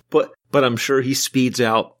Batmobile. But I'm sure he speeds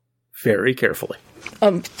out very carefully.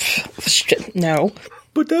 No.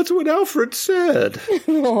 But that's what Alfred said.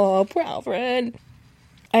 Oh, poor Alfred.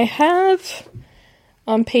 I have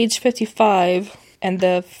on page 55 and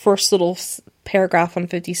the first little paragraph on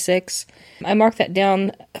 56, I marked that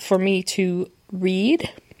down for me to read,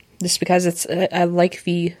 just because I like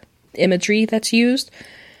the imagery that's used.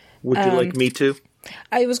 Would you like me to?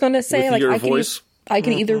 I was going to say, with your voice? I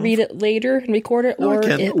can either read it later and record it, or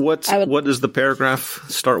what does the paragraph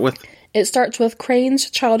start with? It starts with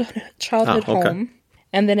Crane's childhood home,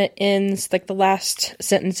 and then it ends, like the last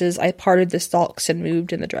sentences, I parted the stalks and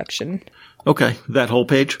moved in the direction. Okay, that whole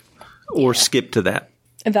page? Or skip to that?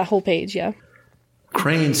 That whole page, yeah.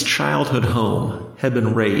 Crane's childhood home had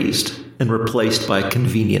been razed and replaced by a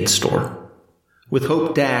convenience store. With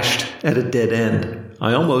hope dashed at a dead end,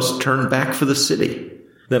 I almost turned back for the city.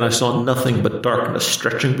 Then I saw nothing but darkness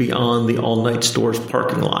stretching beyond the all-night store's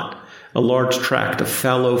parking lot, a large tract of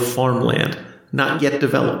fallow farmland not yet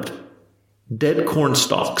developed. Dead corn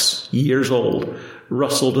stalks, years old,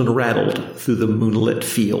 rustled and rattled through the moonlit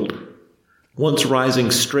field. Once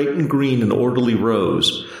rising straight and green in orderly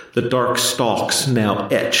rows, the dark stalks now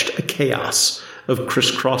etched a chaos of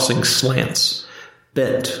crisscrossing slants,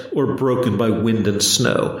 bent or broken by wind and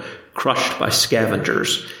snow, crushed by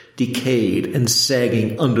scavengers, decayed and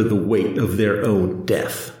sagging under the weight of their own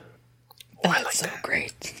death. That's so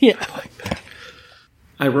great. Yeah.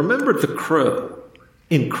 I remembered the crow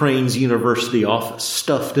in Crane's university office,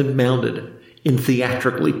 stuffed and mounted in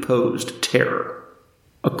theatrically posed terror.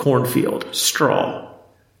 A cornfield, straw,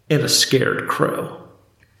 and a scared crow,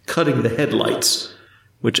 cutting the headlights,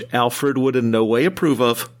 which Alfred would in no way approve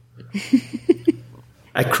of.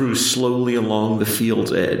 I cruised slowly along the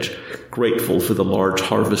field's edge, grateful for the large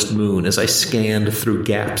harvest moon as I scanned through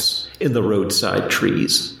gaps in the roadside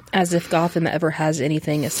trees. As if Gotham ever has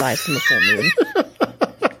anything aside from the full moon.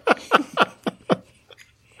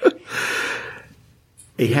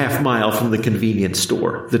 A half mile from the convenience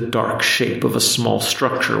store, the dark shape of a small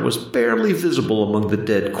structure was barely visible among the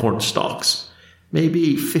dead corn stalks,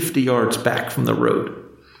 maybe 50 yards back from the road.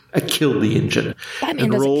 I killed the engine.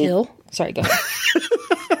 Batman doesn't kill. Sorry, go ahead.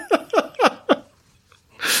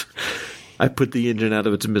 I put the engine out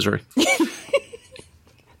of its misery.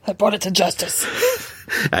 I brought it to justice.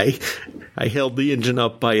 I held the engine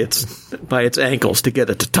up by its ankles to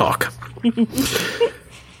get it to talk.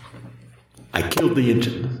 I killed the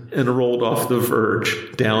engine and rolled off the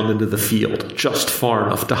verge down into the field, just far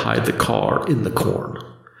enough to hide the car in the corn.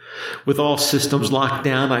 With all systems locked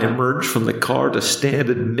down, I emerged from the car to stand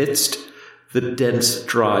amidst the dense,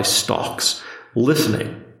 dry stalks,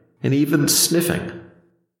 listening and even sniffing.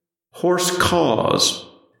 Hoarse caws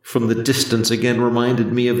from the distance again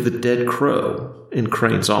reminded me of the dead crow in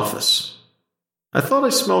Crane's office. I thought I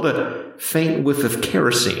smelled a faint whiff of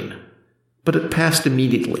kerosene, but it passed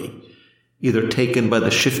immediately, either taken by the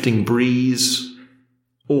shifting breeze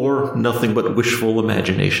or nothing but wishful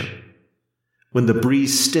imagination. When the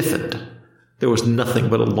breeze stiffened, there was nothing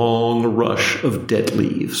but a long rush of dead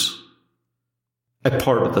leaves. I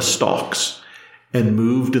parted the stalks and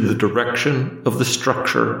moved in the direction of the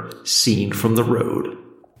structure seen from the road.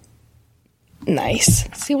 Nice.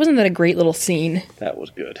 See, wasn't that a great little scene? That was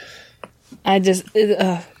good.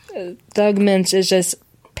 Doug Moench is just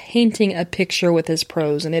painting a picture with his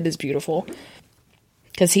prose, and it is beautiful.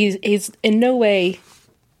 Because he's in no way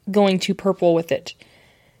going too purple with it.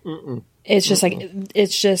 Mm-mm. It's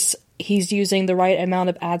just he's using the right amount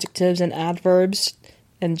of adjectives and adverbs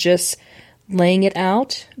and just laying it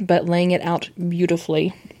out, but laying it out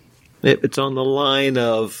beautifully. It's on the line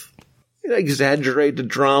of exaggerated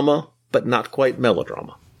drama, but not quite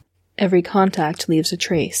melodrama. Every contact leaves a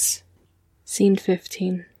trace. Scene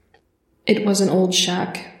 15. It was an old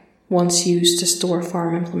shack, once used to store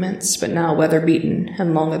farm implements, but now weather-beaten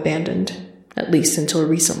and long abandoned, at least until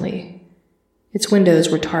recently. Its windows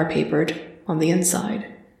were tar-papered on the inside,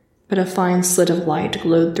 but a fine slit of light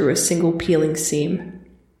glowed through a single peeling seam.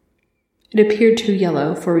 It appeared too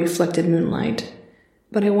yellow for reflected moonlight,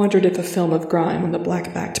 but I wondered if a film of grime on the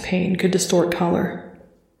black-backed pane could distort color.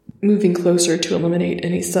 Moving closer to eliminate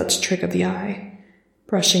any such trick of the eye,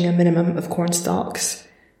 brushing a minimum of corn stalks,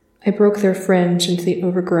 I broke their fringe into the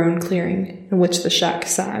overgrown clearing in which the shack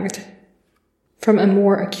sagged. From a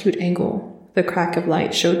more acute angle, the crack of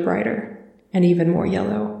light showed brighter, and even more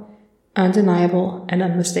yellow, undeniable and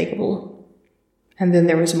unmistakable. And then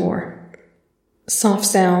there was more. Soft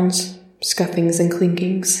sounds, scuffings and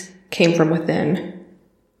clinkings, came from within.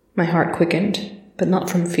 My heart quickened, but not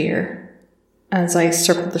from fear, as I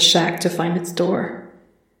circled the shack to find its door.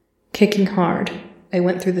 Kicking hard, I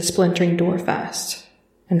went through the splintering door fast,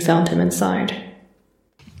 and found him inside.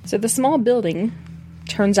 So the small building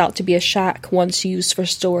turns out to be a shack once used for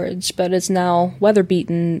storage, but is now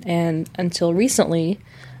weather-beaten and, until recently,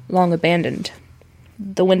 long abandoned.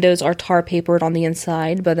 The windows are tar-papered on the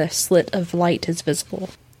inside, but a slit of light is visible.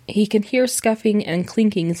 He can hear scuffing and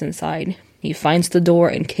clinkings inside. He finds the door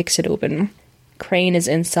and kicks it open. Crane is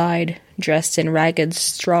inside, dressed in ragged,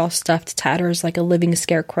 straw-stuffed tatters like a living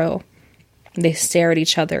scarecrow. They stare at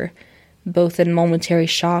each other, both in momentary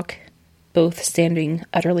shock, both standing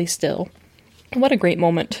utterly still. What a great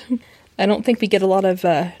moment. I don't think we get a lot of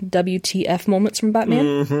WTF moments from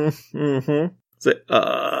Batman. Mm-hmm.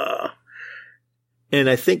 Mm-hmm. And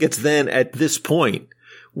I think it's then at this point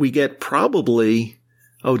we get probably,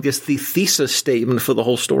 I would guess, the thesis statement for the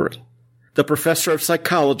whole story. The professor of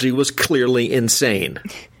psychology was clearly insane.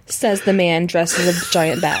 Says the man dressed as a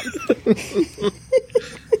giant bat.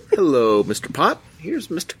 Hello, Mr. Pot. Here's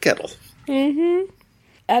Mr. Kettle. Mm-hmm.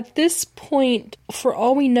 At this point, for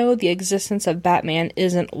all we know, the existence of Batman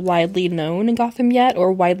isn't widely known in Gotham yet,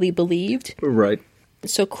 or widely believed. Right.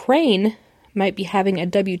 So Crane might be having a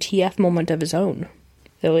WTF moment of his own.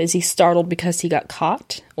 So is he startled because he got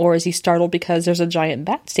caught? Or is he startled because there's a giant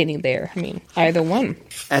bat standing there? I mean, either one.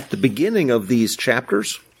 At the beginning of these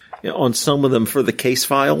chapters, on some of them for the case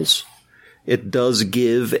files, it does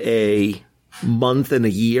give a month and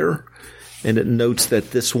a year, and it notes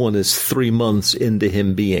that this one is 3 months into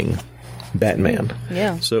him being Batman.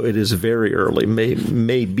 Yeah. So it is very early,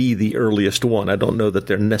 may be the earliest one. I don't know that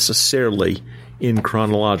they're necessarily in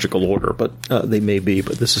chronological order, but they may be.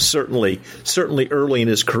 But this is certainly early in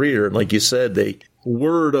his career. And like you said, the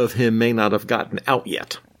word of him may not have gotten out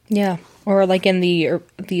yet. Yeah. Or like in the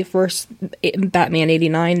first Batman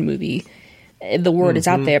 89 movie, the word is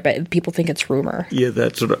out there, but people think it's rumor. Yeah,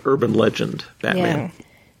 that sort of urban legend Batman. Yeah.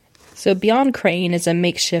 So Beyond Crane is a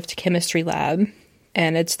makeshift chemistry lab,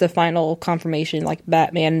 and it's the final confirmation, like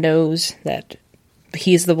Batman knows that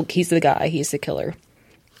he's the guy, he's the killer.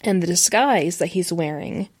 And the disguise that he's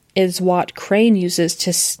wearing is what Crane uses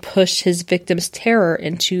to push his victim's terror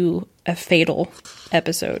into a fatal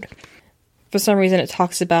episode. For some reason, it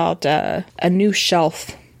talks about a new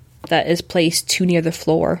shelf that is placed too near the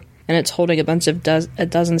floor, and it's holding a bunch of a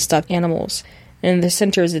dozen stuffed animals. And in the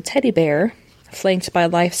center is a teddy bear, flanked by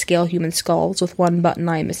life-scale human skulls with one button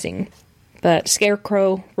eye missing. But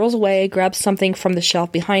Scarecrow rolls away, grabs something from the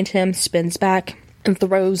shelf behind him, spins back, and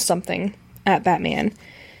throws something at Batman.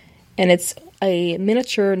 And it's a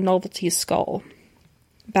miniature novelty skull.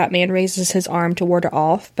 Batman raises his arm to ward it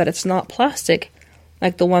off, but it's not plastic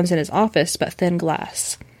like the ones in his office, but thin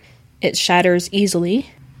glass. It shatters easily,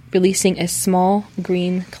 releasing a small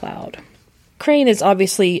green cloud. Crane is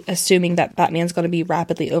obviously assuming that Batman's going to be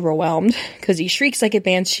rapidly overwhelmed, because he shrieks like a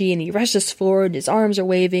banshee and he rushes forward, his arms are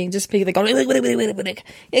waving, just being like,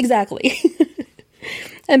 exactly.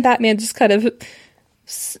 And Batman just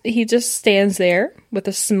he just stands there with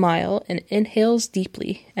a smile and inhales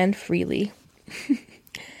deeply and freely.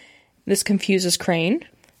 This confuses Crane.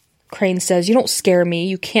 Crane says, "You don't scare me.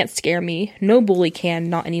 You can't scare me. No bully can,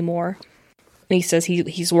 not anymore." And he says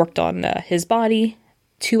he's worked on his body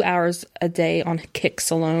 2 hours a day on kicks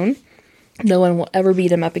alone. No one will ever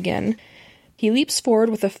beat him up again. He leaps forward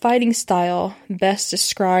with a fighting style best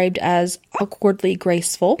described as awkwardly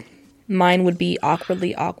graceful. Mine would be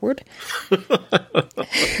awkwardly awkward.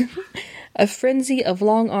 A frenzy of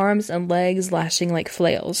long arms and legs lashing like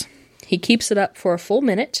flails. He keeps it up for a full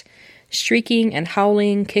minute, shrieking and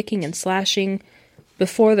howling, kicking and slashing,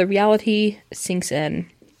 before the reality sinks in.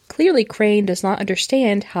 Clearly, Crane does not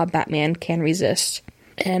understand how Batman can resist,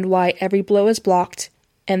 and why every blow is blocked,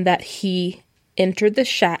 and that he entered the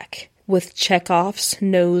shack with Chekhov's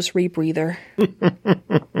nose rebreather.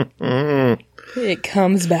 It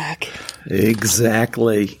comes back.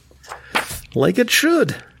 Exactly. Like it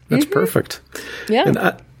should. That's perfect.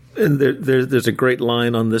 Yeah. And there's a great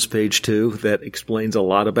line on this page, too, that explains a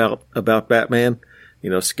lot about Batman.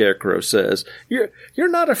 Scarecrow says, You're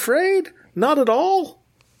not afraid? Not at all?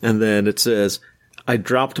 And then it says, "I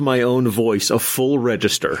dropped my own voice a full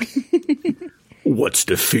register." "What's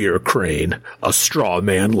to fear, Crane? A straw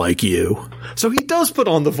man like you." So he does put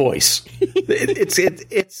on the voice.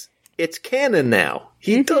 It's canon now.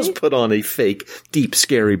 He does put on a fake, deep,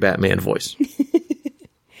 scary Batman voice.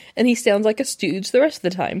 And he sounds like a stooge the rest of the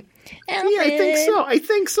time. Alfred. Yeah, I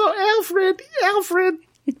think so. Alfred.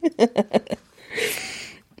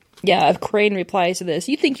 Yeah, Crane replies to this,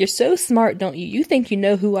 "You think you're so smart, don't you? You think you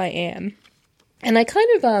know who I am." And I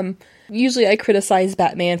kind of, usually I criticize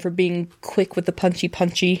Batman for being quick with the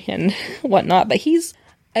punchy and whatnot, but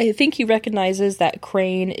I think he recognizes that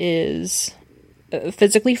Crane is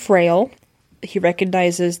physically frail. He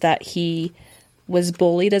recognizes that he was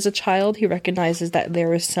bullied as a child. He recognizes that there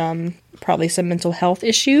was probably some mental health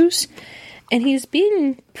issues. And he's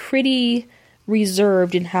being pretty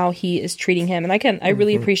reserved in how he is treating him. And I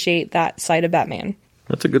really appreciate that side of Batman.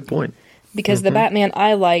 That's a good point. Because the Batman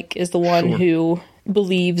I like is the one who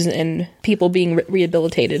believes in people being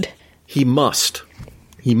rehabilitated. He must.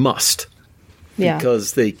 Yeah.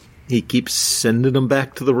 Because he keeps sending them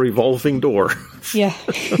back to the revolving door. Yeah.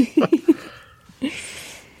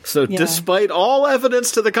 So despite all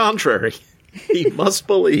evidence to the contrary, he must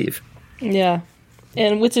believe. Yeah.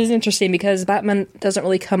 And which is interesting because Batman doesn't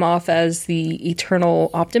really come off as the eternal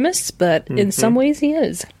optimist, but in some ways he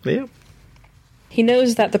is. Yeah. He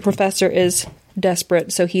knows that the professor is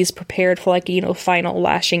desperate, so he's prepared for final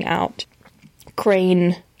lashing out.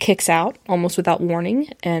 Crane kicks out almost without warning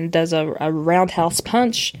and does a roundhouse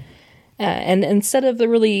punch. And instead of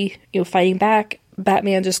really fighting back,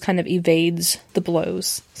 Batman just kind of evades the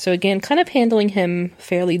blows. So again, kind of handling him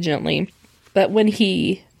fairly gently. But when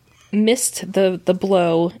he missed the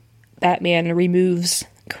blow, Batman removes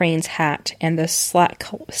Crane's hat and the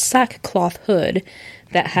sackcloth hood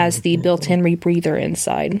that has the built-in rebreather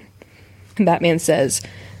inside. Batman says,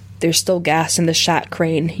 "There's still gas in the shack,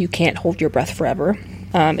 Crane. You can't hold your breath forever."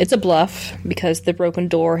 It's a bluff, because the broken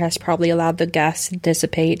door has probably allowed the gas to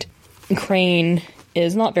dissipate. Crane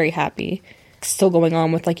is not very happy. Still going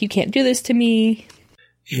on with, like, "You can't do this to me."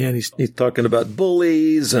 Yeah, and he's talking about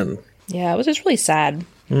bullies and... Yeah, it was just really sad.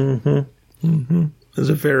 It was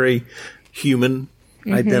a very human,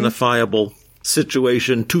 identifiable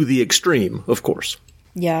situation to the extreme, of course.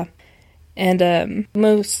 Yeah. And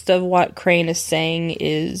most of what Crane is saying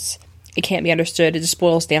is, it can't be understood. It just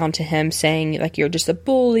boils down to him saying, like, "You're just a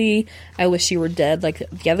bully. I wish you were dead. Like,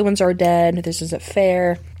 the other ones are dead. This isn't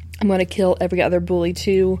fair. I'm going to kill every other bully,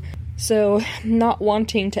 too." So, not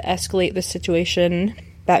wanting to escalate the situation,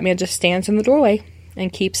 Batman just stands in the doorway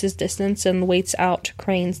and keeps his distance and waits out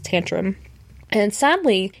Crane's tantrum. And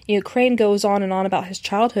sadly, Crane goes on and on about his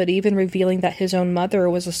childhood, even revealing that his own mother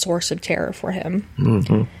was a source of terror for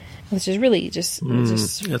him. Which is really just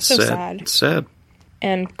so sad. It's sad.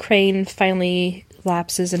 And Crane finally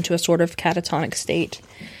lapses into a sort of catatonic state.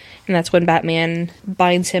 And that's when Batman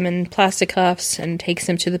binds him in plastic cuffs and takes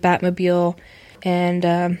him to the Batmobile.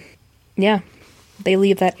 And, they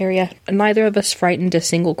leave that area. Neither of us frightened a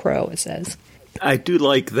single crow, it says. I do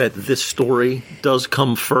like that this story does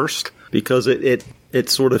come first, because it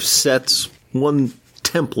sort of sets one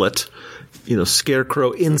template,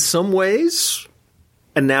 Scarecrow in some ways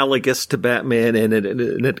analogous to Batman, and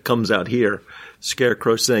it comes out here.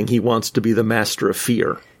 Scarecrow saying he wants to be the master of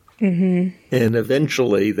fear. And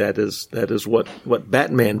eventually that is what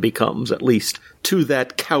Batman becomes, at least to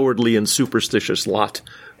that cowardly and superstitious lot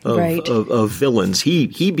of villains.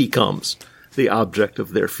 He becomes the object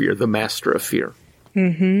of their fear, the master of fear.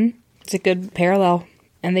 It's a good parallel.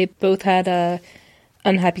 And they both had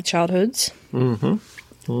unhappy childhoods. So,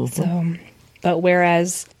 but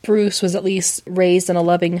whereas Bruce was at least raised in a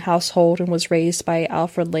loving household and was raised by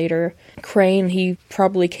Alfred later, Crane, he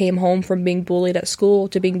probably came home from being bullied at school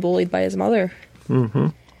to being bullied by his mother.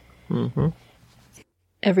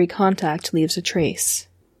 Every contact leaves a trace.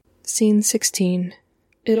 Scene 16.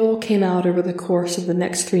 It all came out over the course of the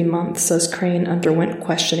next 3 months as Crane underwent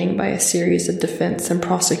questioning by a series of defense and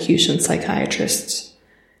prosecution psychiatrists.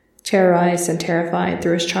 Terrorized and terrified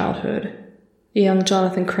through his childhood, young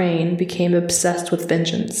Jonathan Crane became obsessed with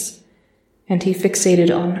vengeance, and he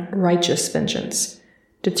fixated on righteous vengeance,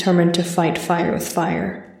 determined to fight fire with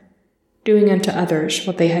fire, doing unto others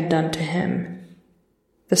what they had done to him.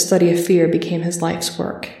 The study of fear became his life's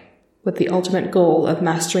work, with the ultimate goal of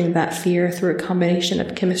mastering that fear through a combination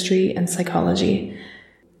of chemistry and psychology,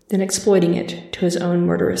 then exploiting it to his own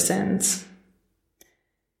murderous ends.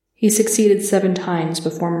 He succeeded 7 times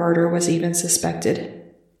before murder was even suspected,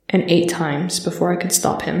 and 8 times before I could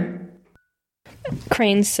stop him.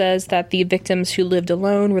 Crane says that the victims who lived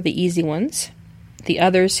alone were the easy ones. The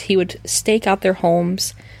others, he would stake out their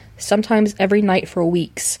homes, sometimes every night for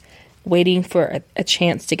weeks, waiting for a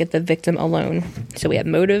chance to get the victim alone. So we have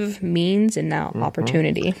motive, means, and now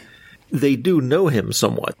opportunity. They do know him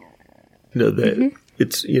somewhat.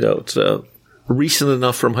 It's recent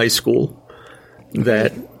enough from high school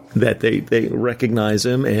that they recognize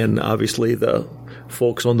him, and obviously the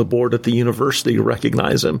folks on the board at the university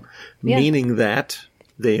recognize him, meaning that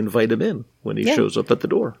they invite him in when he shows up at the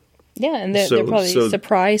door. Yeah, and they're probably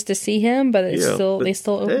surprised to see him, but they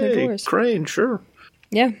still open their doors. Crane, sure.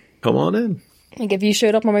 Yeah. Come on in. Like, if you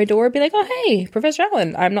showed up on my door, I'd be like, "Oh, hey, Professor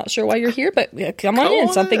Allen, I'm not sure why you're here, but come on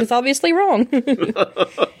in. Something is obviously wrong."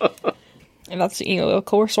 And that's, of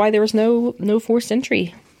course, why there was no forced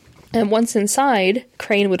entry. And once inside,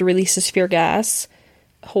 Crane would release his fear gas,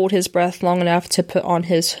 hold his breath long enough to put on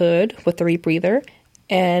his hood with the rebreather,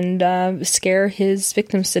 and scare his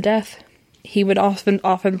victims to death. He would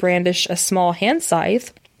often brandish a small hand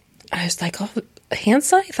scythe. I was like, "Oh, a hand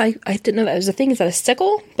scythe? I didn't know that was a thing. Is that a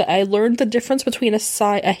sickle?" But I learned the difference between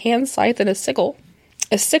a hand scythe and a sickle.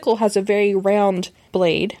 A sickle has a very round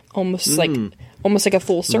blade, almost like a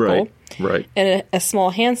full circle. Right. And a small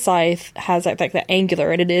hand scythe has like that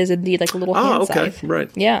angular, and it is indeed like a little hand scythe. Right.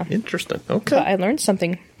 Yeah. Interesting. Okay. But I learned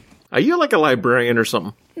something. Are you like a librarian or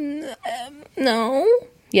something? No.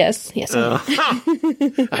 Yes.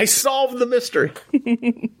 I solved the mystery.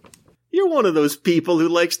 You're one of those people who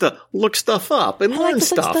likes to look stuff up and learn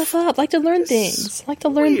stuff. Look stuff up. Like to learn things.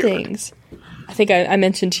 I think I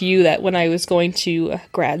mentioned to you that when I was going to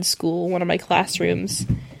grad school, one of my classrooms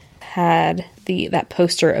had that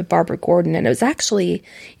poster of Barbara Gordon, and it was actually,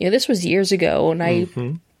 this was years ago, and I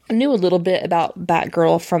knew a little bit about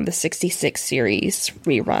Batgirl from the 66 series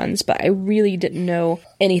reruns, but I really didn't know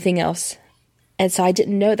anything else. And so I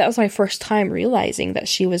didn't know. That was my first time realizing that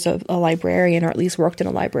she was a librarian, or at least worked in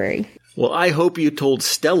a library. Well, I hope you told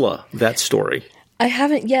Stella that story. I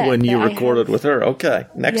haven't yet. When you recorded with her. Okay,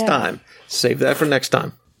 next time. Save that for next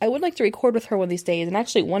time. I would like to record with her one of these days. And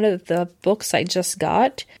actually, one of the books I just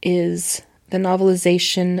got is the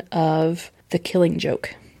novelization of The Killing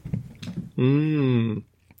Joke.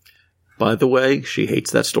 By the way, she hates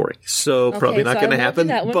that story. So probably not going to happen,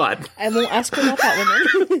 but I won't ask her about that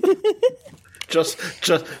one then.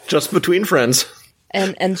 just between friends.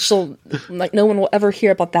 And she'll, like, no one will ever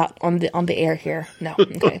hear about that on the air here. No.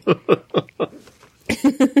 Okay.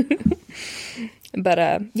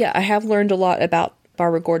 But yeah, I have learned a lot about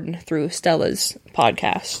Barbara Gordon through Stella's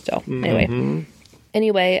podcast. So anyway,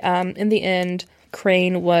 in the end,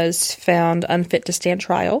 Crane was found unfit to stand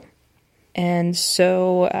trial. And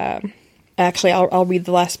so, actually, I'll read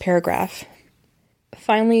the last paragraph.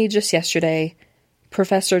 Finally, just yesterday,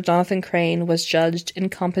 Professor Jonathan Crane was judged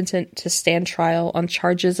incompetent to stand trial on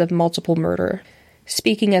charges of multiple murder.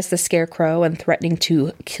 Speaking as the Scarecrow and threatening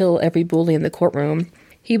to kill every bully in the courtroom,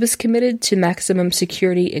 he was committed to maximum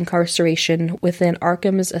security incarceration within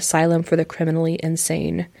Arkham's Asylum for the Criminally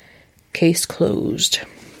Insane. Case closed.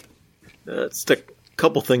 Just a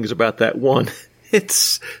couple things about that. One,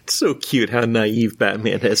 it's so cute how naive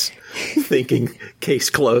Batman is, thinking case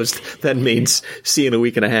closed. That means see you in a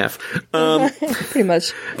week and a half. Pretty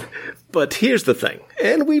much. But here's the thing,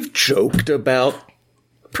 and we've joked about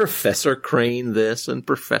Professor Crane this and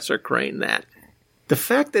Professor Crane that. The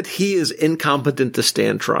fact that he is incompetent to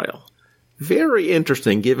stand trial. Very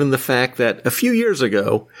interesting, given the fact that a few years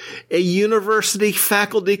ago, a university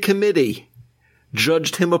faculty committee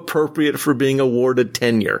judged him appropriate for being awarded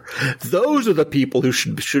tenure. Those are the people who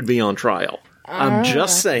should be on trial. I'm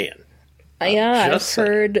just saying. Yeah, I've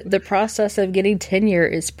heard the process of getting tenure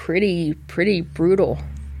is pretty brutal.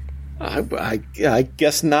 I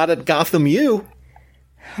guess not at Gotham U.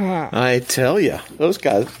 Huh. I tell you, those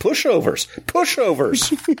guys, pushovers.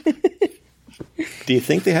 Do you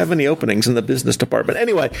think they have any openings in the business department?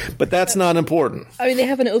 Anyway, but that's not important. I mean, they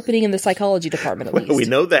have an opening in the psychology department, at least. We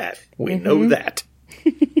know that. We know that.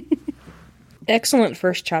 Excellent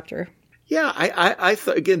first chapter. Yeah, I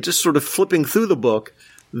thought, again, just sort of flipping through the book,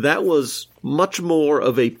 that was much more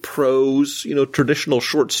of a prose, traditional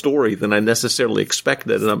short story than I necessarily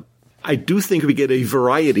expected. And I do think we get a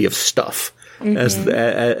variety of stuff as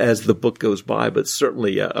the book goes by, but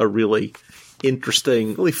certainly a really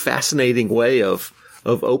interesting, really fascinating way of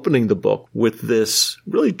opening the book with this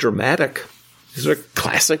really dramatic, sort of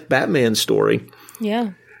classic Batman story.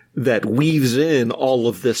 Yeah. That weaves in all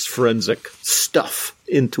of this forensic stuff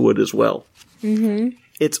into it as well. Mm-hmm.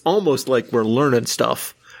 It's almost like we're learning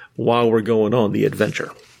stuff while we're going on the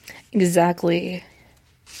adventure. Exactly.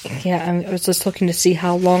 Yeah, I was just looking to see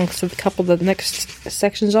how long a couple of the next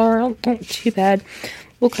sections are. Not too bad.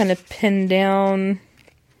 We'll kind of pin down.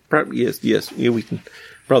 Probably, yes. Yeah, we can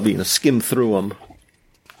probably skim through them.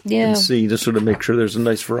 Yeah. And see, to sort of make sure there's a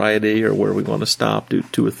nice variety or where we want to stop, do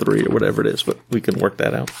 2 or 3 or whatever it is, but we can work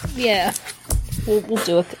that out. Yeah. We'll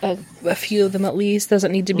do a few of them at least.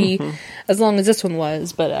 Doesn't need to be as long as this one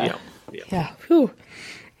was, but yeah. Whew.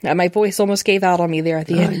 My voice almost gave out on me there at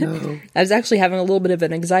the end. Know. I was actually having a little bit of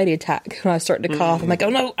an anxiety attack when I was starting to cough. I'm like, oh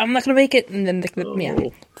no, I'm not going to make it. And then,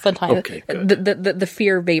 fun time. Okay, the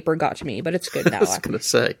fear vapor got to me, but it's good now. I was going to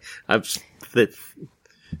say,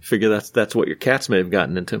 figure that's what your cats may have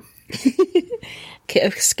gotten into.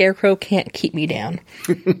 Scarecrow can't keep me down.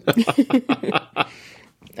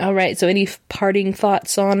 All right. So, any parting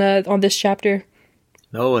thoughts on this chapter?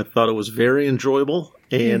 No, I thought it was very enjoyable,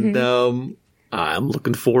 and I'm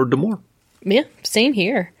looking forward to more. Yeah, same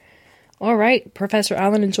here. All right, Professor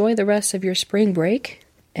Allen, enjoy the rest of your spring break,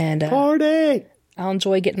 and party. I'll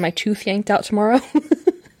enjoy getting my tooth yanked out tomorrow.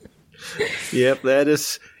 Yep, that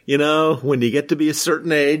is. When you get to be a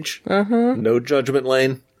certain age, no judgment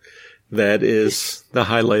lane, that is the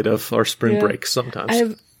highlight of our spring break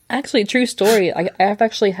sometimes. Actually, true story, I've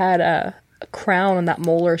actually had a crown on that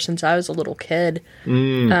molar since I was a little kid.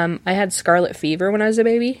 I had scarlet fever when I was a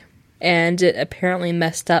baby, and it apparently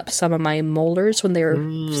messed up some of my molars when they were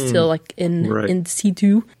still in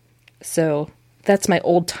situ. So that's my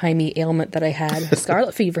old-timey ailment that I had,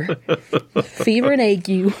 scarlet fever. Fever and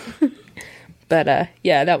ague. But,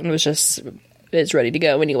 yeah, that one was it's ready to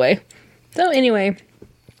go anyway. So anyway,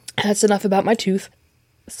 that's enough about my tooth.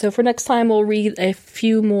 So for next time, we'll read a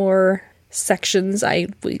few more sections.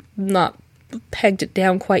 We've not pegged it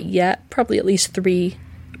down quite yet. Probably at least 3.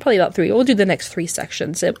 Probably about 3. We'll do the next 3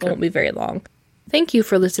 sections. It won't be very long. Thank you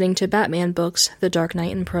for listening to Batman Books, The Dark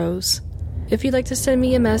Knight in Prose. If you'd like to send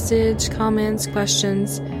me a message, comments,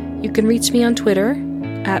 questions, You can reach me on Twitter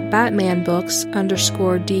at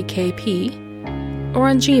batmanbooks_DKP or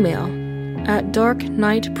on Gmail at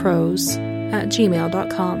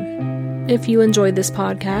darknightprose@gmail.com. If you enjoyed this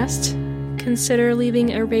podcast, consider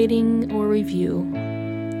leaving a rating or review.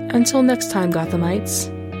 Until next time, Gothamites,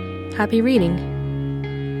 happy reading.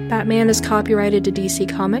 Batman is copyrighted to DC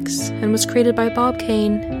Comics and was created by Bob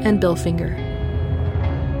Kane and Bill Finger.